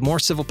week with more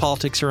civil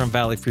politics here on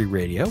Valley Free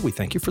Radio. We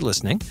thank you for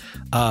listening.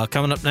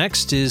 Coming up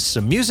next is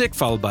some music,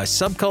 followed by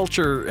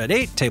Subculture at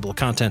 8, Table of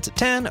Contents at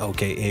 10,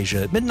 OK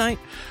Asia at midnight.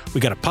 We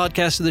got a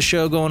podcast of the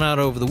show going out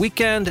over the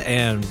weekend,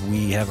 and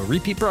we have a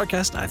repeat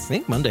broadcast, I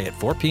think, Monday at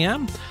 4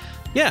 p.m.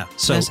 Yeah,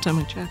 so last time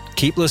I checked.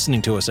 Keep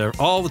listening to us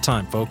all the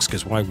time, folks,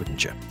 because why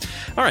wouldn't you?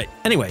 All right,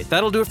 anyway,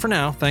 that'll do it for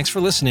now. Thanks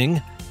for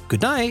listening.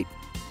 Good night.